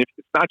laughing, like, and it's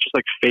not just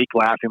like fake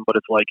laughing, but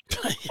it's like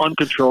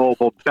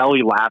uncontrollable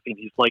belly laughing.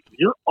 He's like,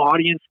 your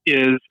audience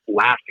is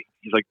laughing.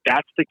 He's like,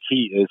 that's the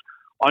key, is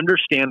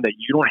understand that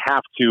you don't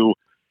have to.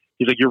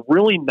 He's like, you're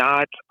really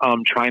not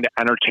trying to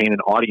entertain an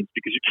audience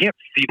because you can't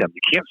see them.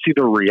 You can't see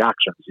their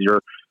reactions.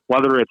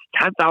 Whether it's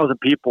 10,000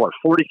 people or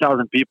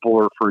 40,000 people,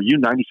 or for you,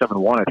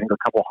 97.1, I think a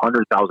couple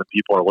 100,000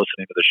 people are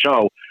listening to the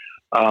show.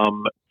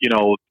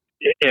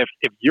 If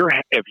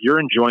you're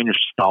enjoying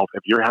yourself,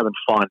 if you're having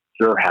fun,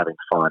 you're having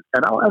fun.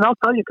 And I'll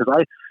tell you, because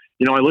I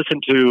listen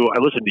to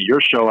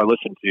your show. I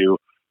listen to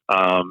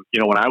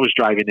when I was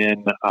driving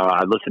in,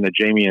 I listened to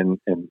Jamie and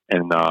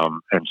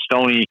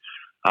Stoney.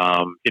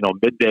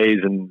 Middays,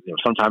 and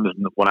sometimes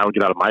when I would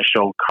get out of my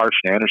show, Karsh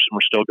and Anderson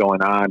were still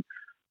going on.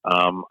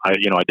 I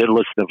did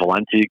listen to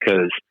Valenti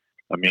because,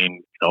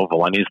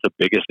 Valenti's the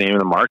biggest name in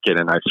the market,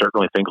 and I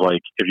certainly think,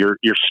 like, if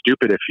you're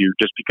stupid if you,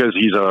 just because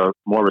he's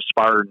more of a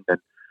Spartan and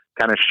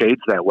kind of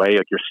shades that way,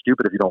 like, you're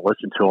stupid if you don't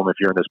listen to him if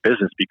you're in this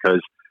business, because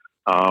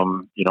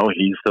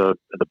he's the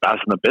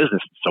best in the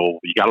business, so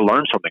you got to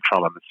learn something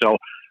from him. And so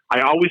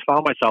I always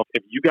found myself,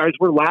 if you guys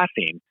were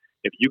laughing,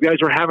 if you guys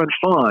were having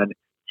fun,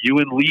 you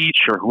and Leach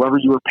or whoever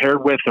you were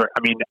paired with,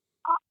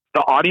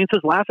 the audience is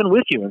laughing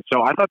with you. And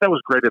so I thought that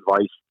was great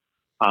advice.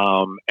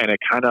 And it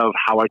kind of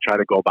how I try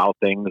to go about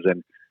things.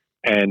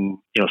 And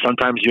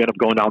sometimes you end up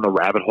going down the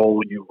rabbit hole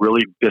when you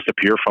really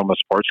disappear from a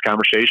sports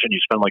conversation. You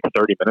spend like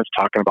 30 minutes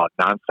talking about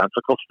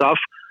nonsensical stuff.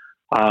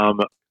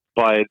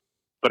 But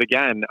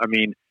again,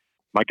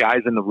 my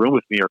guys in the room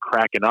with me are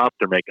cracking up.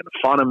 They're making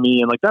fun of me.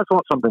 And like, that's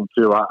something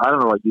too. I don't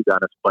know about you,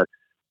 Dennis, but,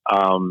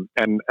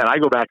 and I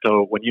go back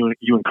to when you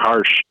and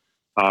Karsh,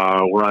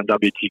 were on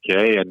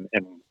WTK, and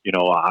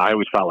I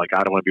always felt like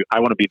I want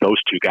to be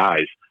those two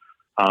guys.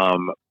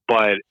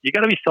 But you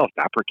got to be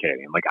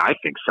self-deprecating. Like, I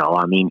think so.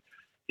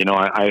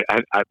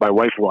 My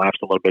wife laughs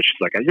a little bit.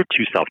 She's like, you're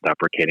too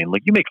self-deprecating.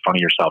 Like, you make fun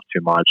of yourself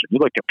too much, and you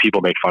like that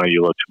people make fun of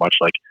you a little too much.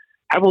 Like,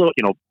 have a little,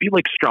 be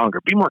like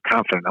stronger, be more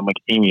confident. I'm like,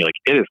 Amy, like,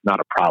 it is not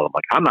a problem.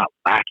 Like, I'm not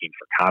lacking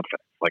for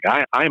confidence. Like,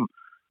 I'm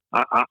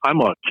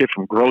a kid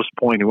from Grosse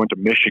Pointe who went to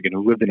Michigan,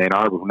 who lived in Ann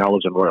Arbor, who now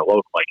lives in Royal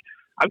Oak. Like,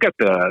 I've got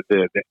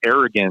the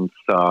arrogance,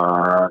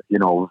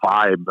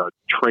 vibe,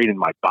 trait in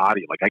my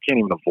body. Like, I can't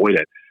even avoid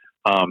it.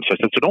 So I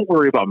said, so don't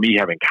worry about me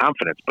having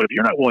confidence. But if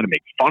you're not willing to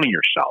make fun of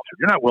yourself, if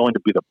you're not willing to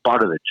be the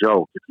butt of the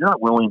joke, if you're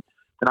not willing,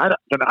 then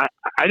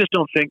I just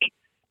don't think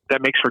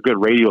that makes for good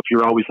radio. If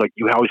you're always like,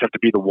 you always have to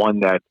be the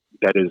one that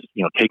is,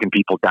 taking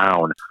people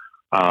down.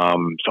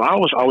 So I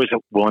was always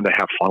willing to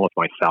have fun with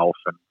myself.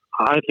 And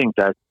I think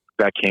that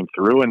came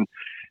through. And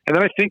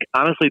then I think,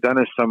 honestly,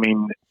 Dennis, I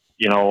mean,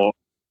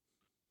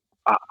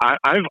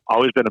 I've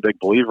always been a big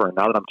believer, and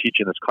now that I'm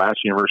teaching this class at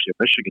the University of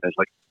Michigan, is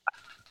like,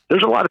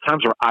 there's a lot of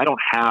times where I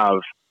don't have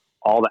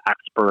all the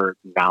expert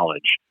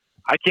knowledge.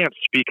 I can't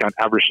speak on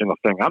every single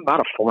thing. I'm not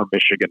a former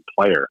Michigan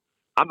player.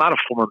 I'm not a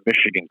former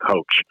Michigan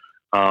coach.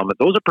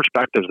 Those are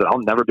perspectives that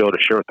I'll never be able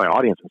to share with my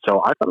audience. And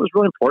so I thought it was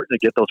really important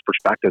to get those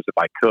perspectives if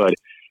I could.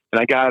 And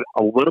I got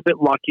a little bit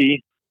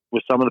lucky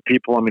with some of the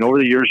people. I mean, over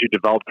the years, you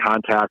develop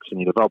contacts and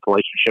you develop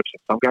relationships.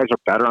 And some guys are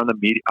better on the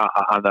media,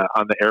 on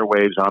the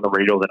airwaves, on the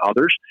radio than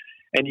others.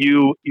 And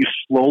you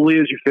slowly,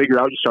 as you figure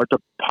out, you start to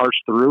parse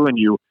through, and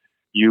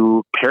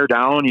you pare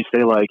down. You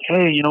say like,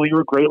 hey, you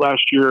were great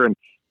last year, and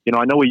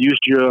I know we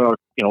used you,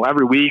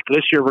 every week.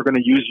 This year we're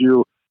going to use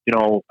you,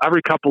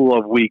 every couple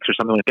of weeks or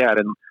something like that.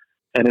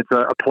 And it's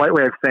a polite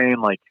way of saying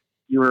like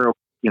you were,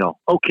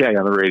 okay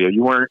on the radio.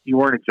 You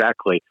weren't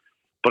exactly.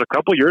 But a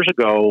couple of years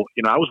ago,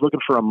 I was looking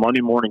for a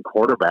Monday morning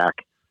quarterback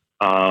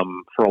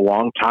for a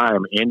long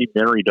time. Andy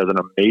Murray does an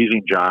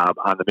amazing job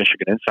on the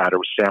Michigan Insider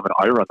with Sam and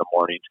Ira in the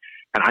mornings,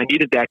 and I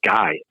needed that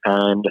guy.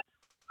 And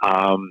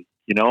I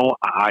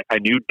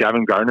knew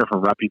Devin Gardner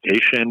from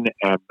Reputation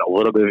and a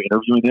little bit of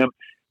interviewing him.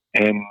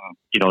 And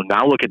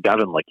now look at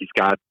Devin, like he's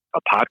got a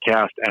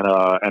podcast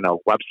and a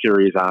web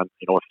series on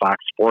with Fox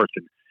Sports,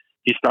 and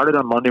he started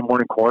on Monday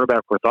Morning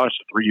Quarterback with us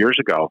 3 years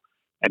ago.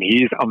 And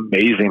he's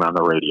amazing on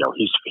the radio.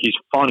 He's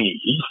funny.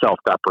 He's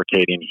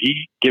self-deprecating.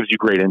 He gives you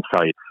great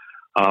insight.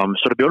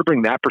 So to be able to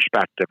bring that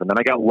perspective, and then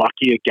I got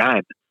lucky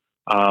again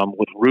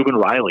with Reuben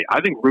Riley.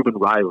 I think Reuben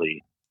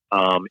Riley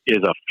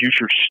is a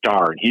future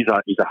star, and he's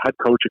a head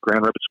coach at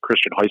Grand Rapids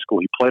Christian High School.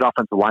 He played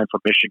offensive line for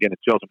Michigan in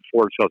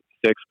 2004 to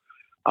 2006.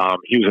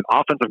 He was an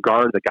offensive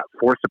guard that got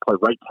forced to play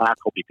right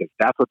tackle because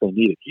that's what they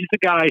needed. He's the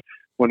guy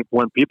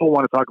when people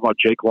want to talk about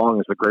Jake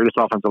Long as the greatest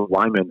offensive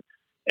lineman,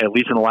 at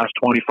least in the last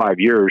 25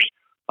 years.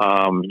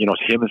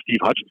 Him and Steve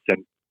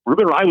Hutchinson.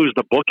 Reuben Riley was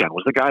the bookend,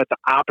 was the guy at the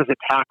opposite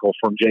tackle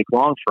from Jake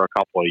Long for a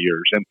couple of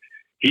years. And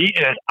he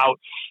is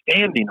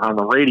outstanding on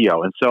the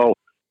radio. And so,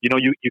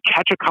 you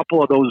catch a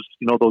couple of those,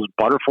 those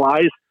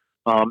butterflies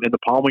in the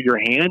palm of your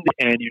hand,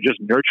 and you just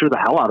nurture the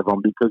hell out of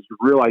them because you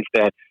realize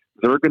that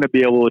they're going to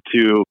be able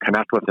to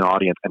connect with an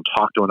audience and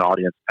talk to an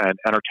audience and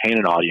entertain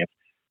an audience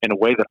in a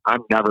way that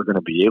I'm never going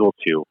to be able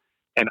to.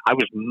 And I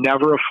was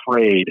never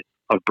afraid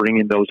of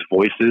bringing those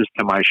voices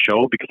to my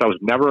show because I was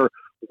never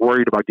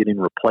worried about getting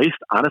replaced.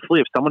 Honestly,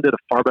 if someone did a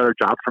far better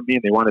job for me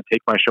and they want to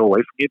take my show away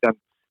from me,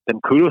 then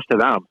kudos to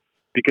them.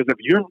 Because if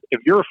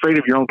you're afraid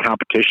of your own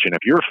competition, if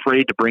you're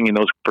afraid to bring in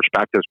those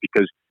perspectives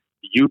because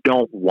you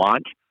don't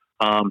want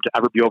to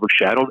ever be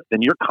overshadowed,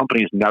 then your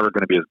company is never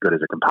going to be as good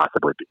as it can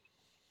possibly be.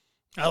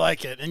 I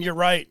like it. And you're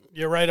right.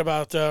 You're right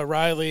about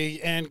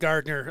Riley and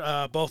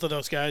Gardner, both of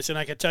those guys. And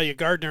I can tell you,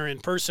 Gardner in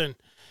person,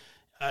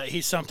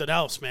 he's something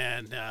else,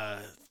 man.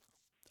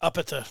 Up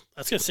at the, I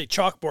was going to say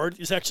chalkboard.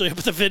 He's actually up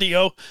at the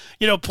video,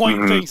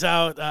 pointing things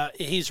out.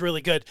 He's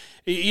really good.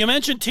 You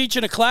mentioned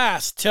teaching a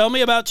class. Tell me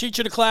about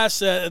teaching a class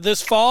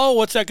this fall.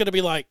 What's that going to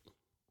be like?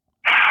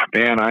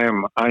 Man, I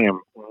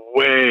am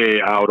way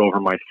out over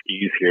my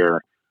skis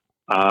here.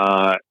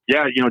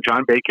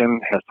 John Bacon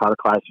has taught a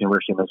class at the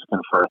University of Michigan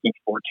for, I think,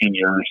 14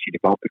 years. He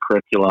developed the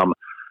curriculum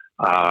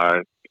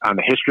on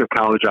the history of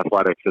college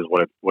athletics is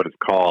what it's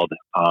called.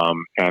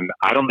 And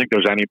I don't think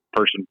there's any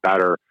person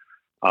better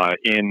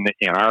in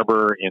Ann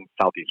Arbor, in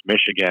Southeast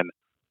Michigan,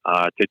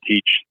 to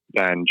teach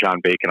than John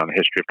Bacon on the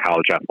history of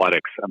college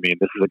athletics. I mean,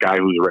 this is a guy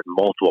who's written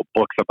multiple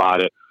books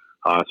about it,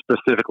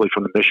 specifically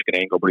from the Michigan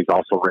angle, but he's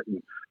also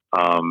written,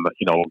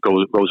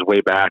 goes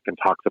way back and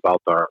talks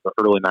about the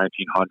early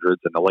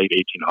 1900s and the late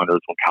 1800s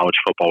when college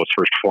football was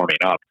first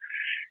forming up.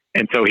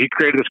 And so he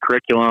created this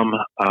curriculum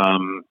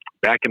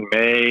back in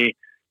May.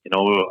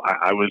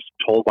 I was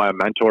told by a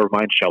mentor of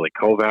mine, Shelley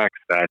Kovacs,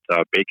 that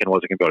Bacon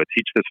wasn't going to be able to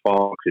teach this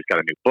fall because he's got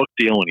a new book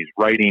deal and he's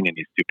writing and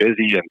he's too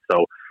busy. And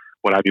so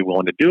would I be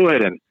willing to do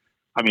it? And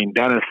I mean,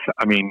 Dennis,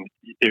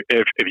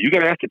 if you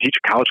get asked to teach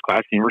a college class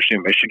at the University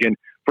of Michigan,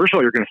 first of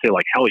all, you're going to say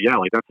like, hell yeah,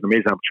 like that's an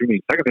amazing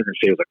opportunity. Second thing you're going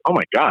to say is like, oh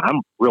my God,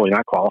 I'm really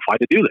not qualified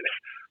to do this.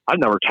 I've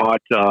never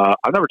taught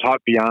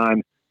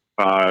beyond,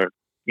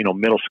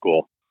 middle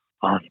school,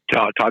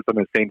 taught them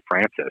in St.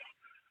 Francis.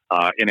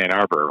 In Ann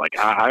Arbor. Like,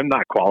 I'm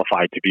not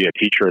qualified to be a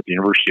teacher at the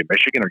University of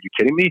Michigan. Are you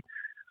kidding me?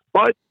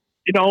 But,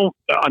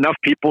 enough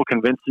people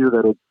convince you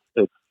that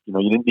it's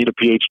you didn't need a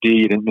PhD,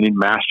 you didn't need a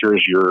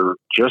master's, you're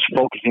just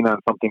focusing on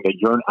something that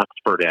you're an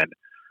expert in.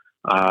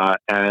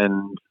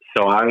 And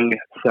so I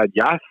said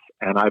yes,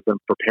 and I've been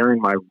preparing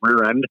my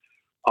rear end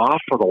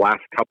off for the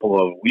last couple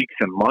of weeks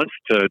and months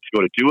to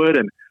go to do it.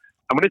 And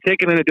I'm going to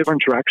take it in a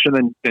different direction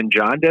than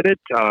John did it.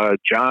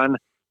 John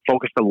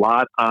focused a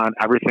lot on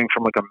everything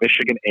from like a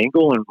Michigan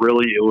angle, and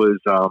really it was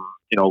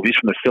at least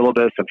from the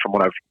syllabus and from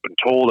what I've been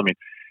told, I mean,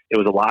 it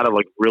was a lot of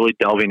like really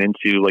delving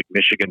into like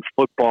Michigan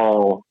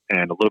football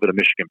and a little bit of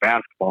Michigan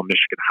basketball,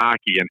 Michigan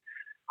hockey. And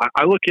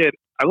I look at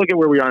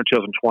where we are in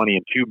 2020,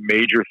 and two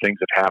major things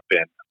have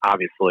happened,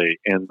 obviously,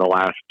 in the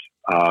last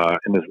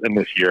in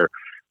this year.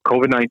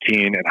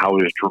 COVID-19 and how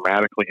it has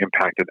dramatically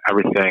impacted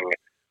everything.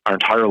 Our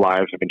entire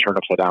lives have been turned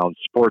upside down.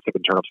 Sports have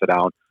been turned upside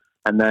down.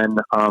 And then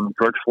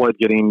George Floyd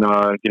getting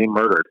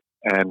murdered,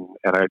 and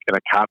a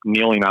cop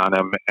kneeling on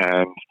him,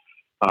 and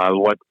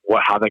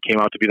how that came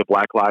out to be the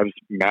Black Lives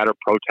Matter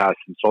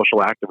protests and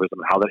social activism,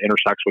 and how that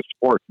intersects with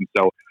sports. And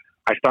so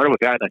I started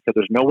with that, and I said,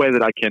 there's no way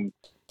that I can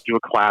do a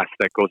class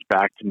that goes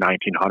back to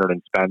 1900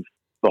 and spends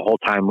the whole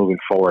time moving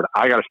forward.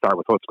 I got to start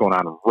with what's going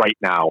on right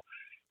now.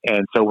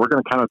 And so we're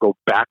going to kind of go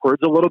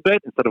backwards a little bit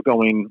instead of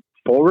going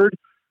forward.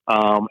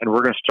 And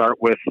we're going to start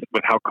with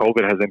how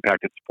COVID has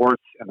impacted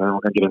sports, and then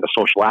we're going to get into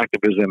social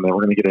activism, and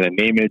we're going to get into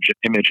name, image,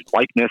 and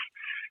likeness.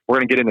 We're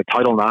going to get into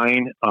Title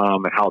IX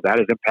and how that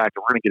has impacted.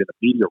 We're going to get into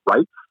media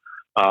rights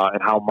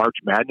and how March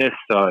Madness,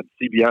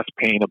 CBS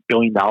paying $1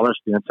 billion to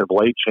the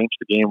NCAA changed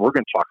the game. We're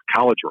going to talk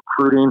college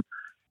recruiting.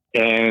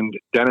 And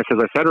Dennis, as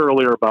I said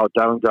earlier about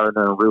Devin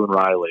Gardner and Reuben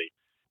Riley,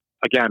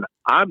 again,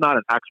 I'm not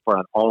an expert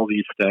on all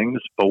these things,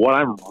 but what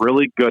I'm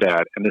really good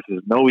at, and this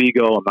is no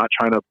ego, I'm not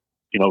trying to,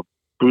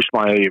 boost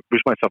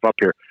myself up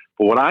here,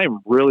 but what I'm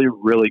really,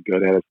 really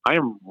good at is I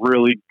am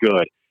really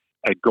good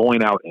at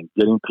going out and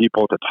getting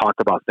people to talk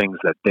about things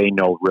that they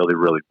know really,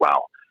 really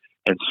well.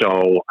 And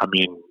so, I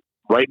mean,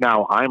 right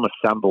now I'm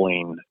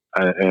assembling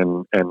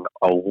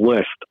a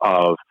list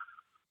of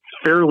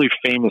fairly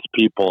famous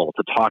people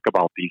to talk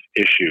about these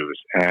issues.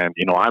 And,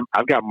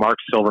 I've got Mark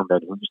Silverman,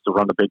 who used to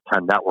run the Big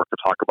Ten Network, to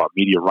talk about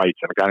media rights,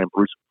 and a guy named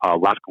Bruce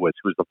Lefkowitz,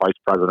 who's the vice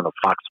president of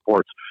Fox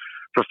Sports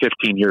for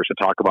 15 years, to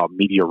talk about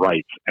media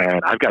rights.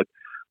 And I've got,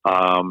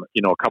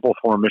 a couple of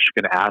former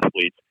Michigan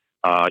athletes,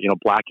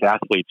 black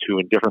athletes who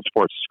in different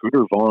sports.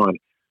 Scooter Vaughn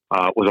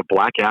was a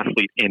black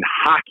athlete in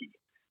hockey,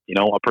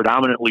 a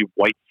predominantly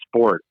white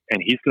sport.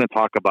 And he's going to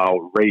talk about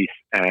race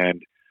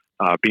and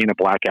being a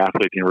black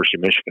athlete at the University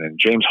of Michigan. And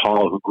James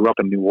Hall, who grew up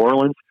in New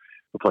Orleans,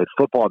 who played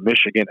football at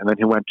Michigan, and then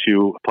he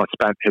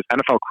spent his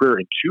NFL career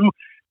in two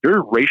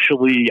very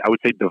racially, I would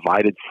say,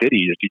 divided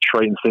cities,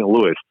 Detroit and St.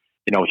 Louis.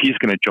 He's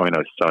going to join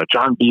us.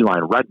 John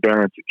Beeline, Red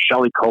Berenson,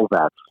 Shelley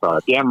Kovacs,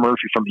 Dan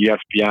Murphy from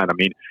ESPN. I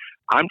mean,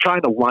 I'm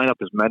trying to line up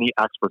as many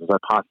experts as I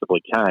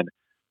possibly can.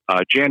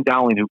 Jan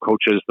Dowling, who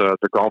coaches the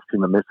golf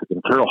team in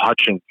Michigan, Carol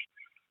Hutchins,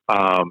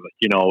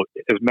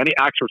 as many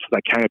experts as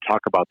I can to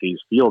talk about these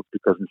fields,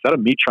 because instead of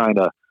me trying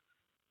to,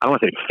 I don't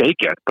want to say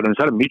fake it, but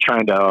instead of me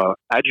trying to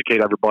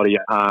educate everybody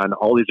on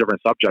all these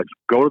different subjects,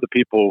 go to the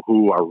people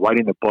who are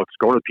writing the books,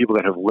 go to the people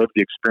that have lived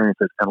the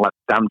experiences, and let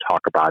them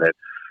talk about it.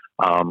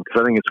 Because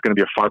I think it's going to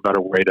be a far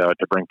better way to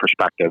bring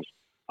perspectives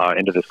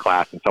into this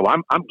class. And so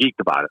I'm geeked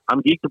about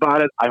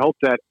it. I hope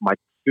that my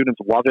students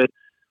love it.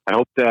 I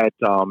hope that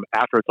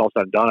after it's all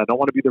said and done, I don't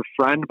want to be their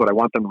friend, but I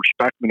want them to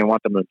respect me and I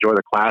want them to enjoy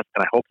the class.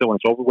 And I hope that when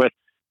it's over with,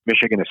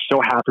 Michigan is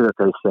so happy that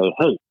they say,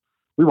 hey,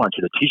 we want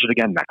you to teach it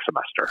again next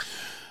semester.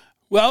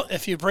 Well,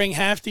 if you bring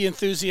half the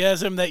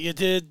enthusiasm that you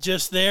did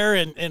just there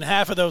and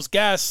half of those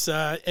guests,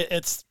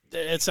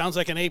 it sounds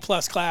like an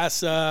A-plus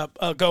class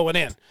going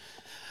in.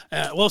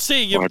 We'll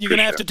see. You're going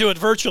to have to do it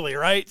virtually,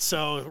 right?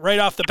 So right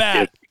off the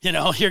bat,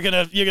 you're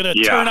gonna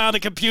turn on the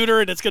computer,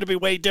 and it's going to be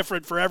way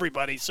different for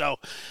everybody. So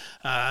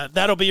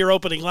that'll be your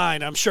opening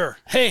line, I'm sure.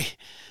 Hey,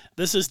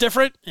 this is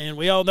different, and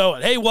we all know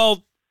it. Hey,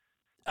 well,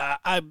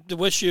 I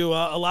wish you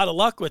a lot of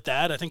luck with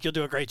that. I think you'll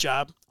do a great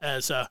job.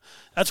 That's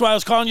why I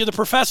was calling you the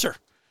professor.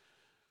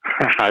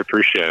 I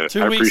appreciate it.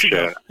 2 weeks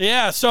ago.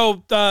 Yeah.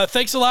 So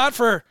thanks a lot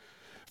for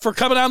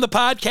coming on the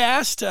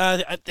podcast.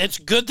 It's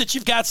good that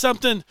you've got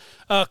something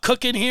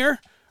cooking here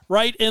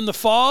right in the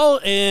fall,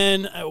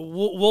 and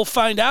we'll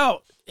find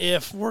out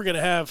if we're going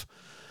to have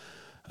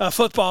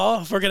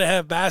football, if we're going to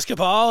have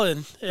basketball,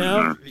 and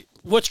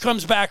which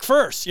comes back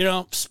first.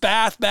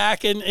 Spath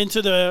back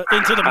into the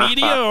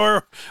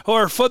media,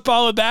 or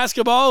football and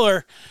basketball,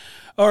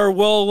 or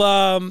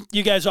will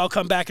you guys all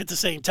come back at the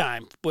same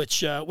time,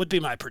 which would be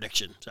my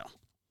prediction. So.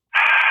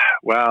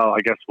 Well, I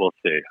guess we'll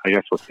see.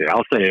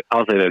 I'll say this.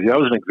 That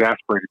was an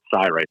exasperated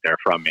sigh right there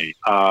from me.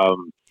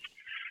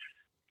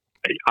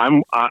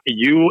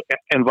 You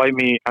invite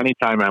me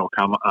anytime I will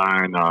come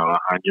on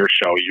your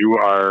show. You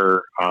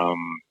are,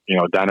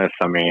 Dennis.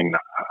 I mean,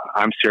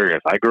 I'm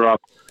serious. I grew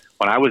up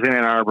when I was in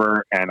Ann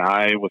Arbor, and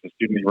I was a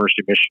student at the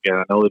University of Michigan.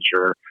 I know that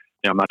you're.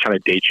 I'm not trying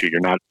to date you.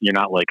 You're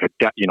not like 2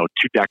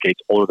 decades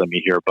older than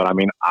me here. But I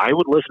mean, I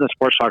would listen to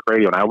Sports Talk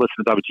Radio, and I would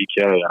listen to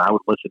WTK, and I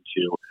would listen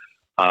to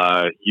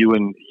you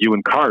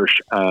and Karsh.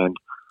 And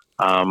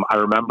I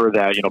remember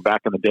that,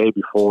 back in the day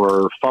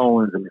before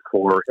phones and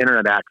before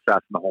internet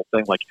access and the whole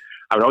thing, like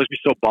I would always be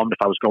so bummed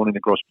if I was going into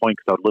Grosse Pointe,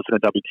 because I would listen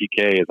to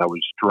WTK as I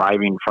was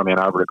driving from Ann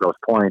Arbor to Grosse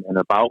Pointe, and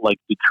about like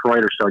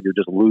Detroit or so, you would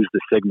just lose the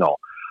signal.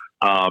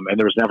 And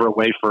there was never a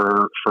way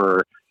for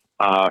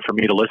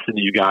me to listen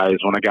to you guys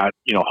when I got,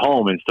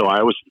 home. And so I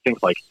always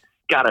think like,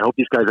 God, I hope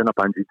these guys end up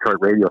on Detroit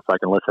radio so I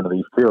can listen to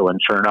these too. And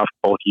sure enough,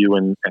 both you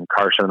and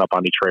Karsh ended up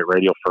on Detroit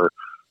radio for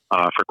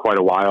quite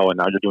a while, and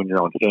now you're doing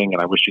your own thing.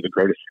 And I wish you the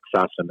greatest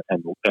success.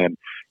 And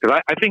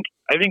because I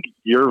think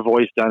your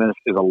voice, Dennis,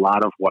 is a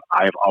lot of what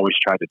I've always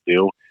tried to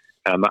do.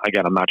 And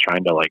I'm not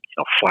trying to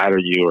flatter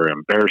you or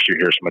embarrass you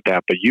here, something like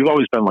that. But you've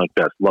always been like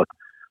this. Look,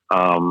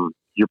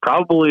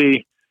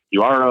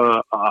 you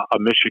are a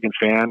Michigan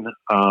fan,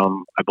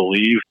 I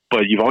believe,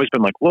 but you've always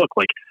been like, look,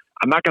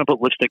 I'm not going to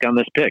put lipstick on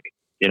this pig,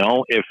 and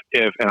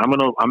I'm going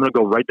to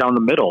go right down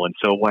the middle. And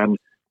so when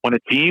a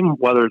team,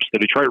 whether it's the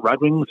Detroit Red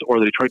Wings or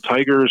the Detroit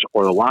Tigers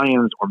or the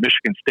Lions or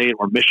Michigan State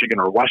or Michigan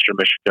or Western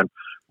Michigan,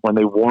 when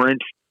they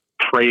warrant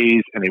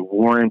praise and they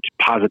warrant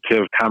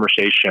positive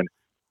conversation,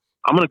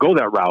 I'm going to go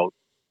that route.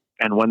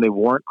 And when they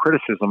warrant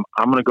criticism,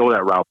 I'm going to go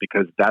that route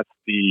because that's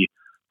the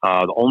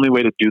only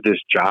way to do this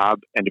job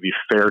and to be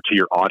fair to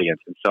your audience.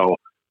 And so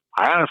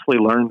I honestly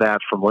learned that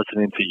from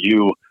listening to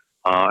you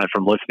and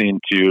from listening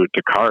to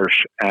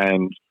Karsh.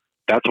 And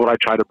that's what I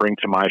try to bring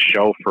to my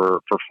show for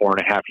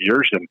 4.5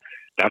 years. And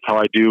that's how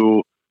I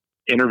do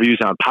interviews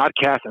on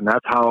podcasts. And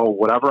that's how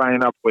whatever I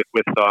end up with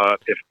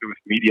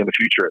media in the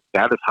future,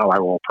 that is how I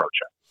will approach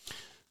it.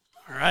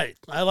 All right.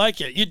 I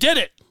like it. You did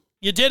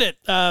it.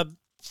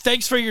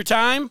 Thanks for your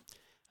time.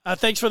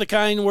 Thanks for the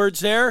kind words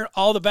there.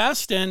 All the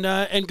best,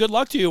 and good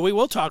luck to you. We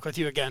will talk with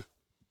you again.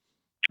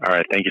 All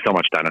right. Thank you so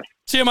much, Dennis.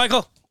 See you,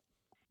 Michael.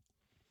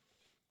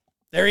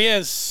 There he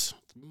is,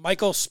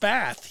 Michael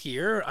Spath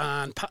here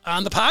on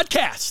the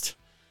podcast.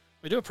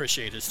 We do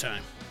appreciate his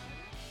time.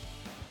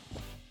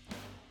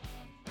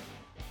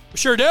 We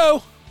sure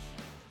do.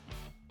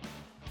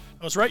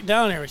 I was writing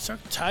down here. We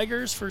started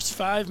Tigers first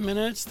 5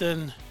 minutes,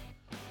 then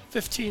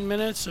 15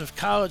 minutes of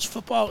college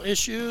football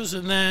issues,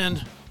 and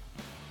then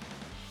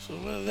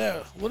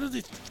what did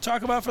they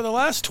talk about for the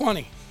last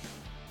 20?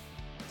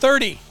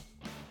 30.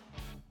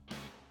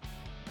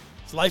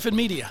 It's life in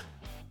media.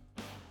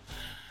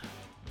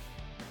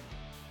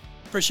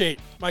 Appreciate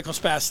Michael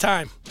Spath's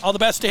time. All the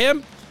best to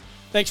him.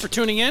 Thanks for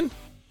tuning in.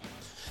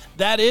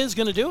 That is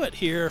going to do it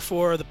here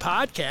for the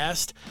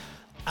podcast.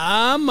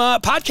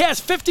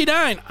 Podcast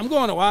 59. I'm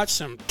going to watch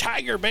some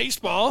Tiger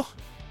baseball.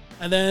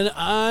 And then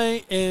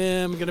I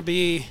am going to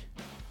be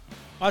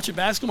watching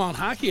basketball and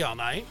hockey all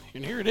night.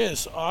 And here it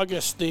is,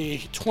 August the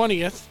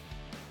 20th.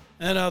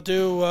 And I'll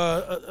do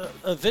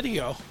a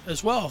video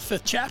as well,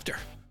 5th chapter.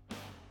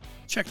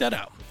 Check that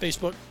out.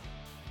 Facebook,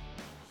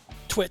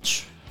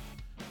 Twitch,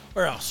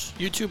 where else?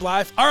 YouTube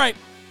Live. All right.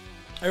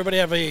 Everybody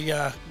have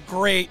a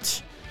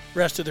great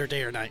rest of their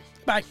day or night.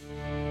 Bye.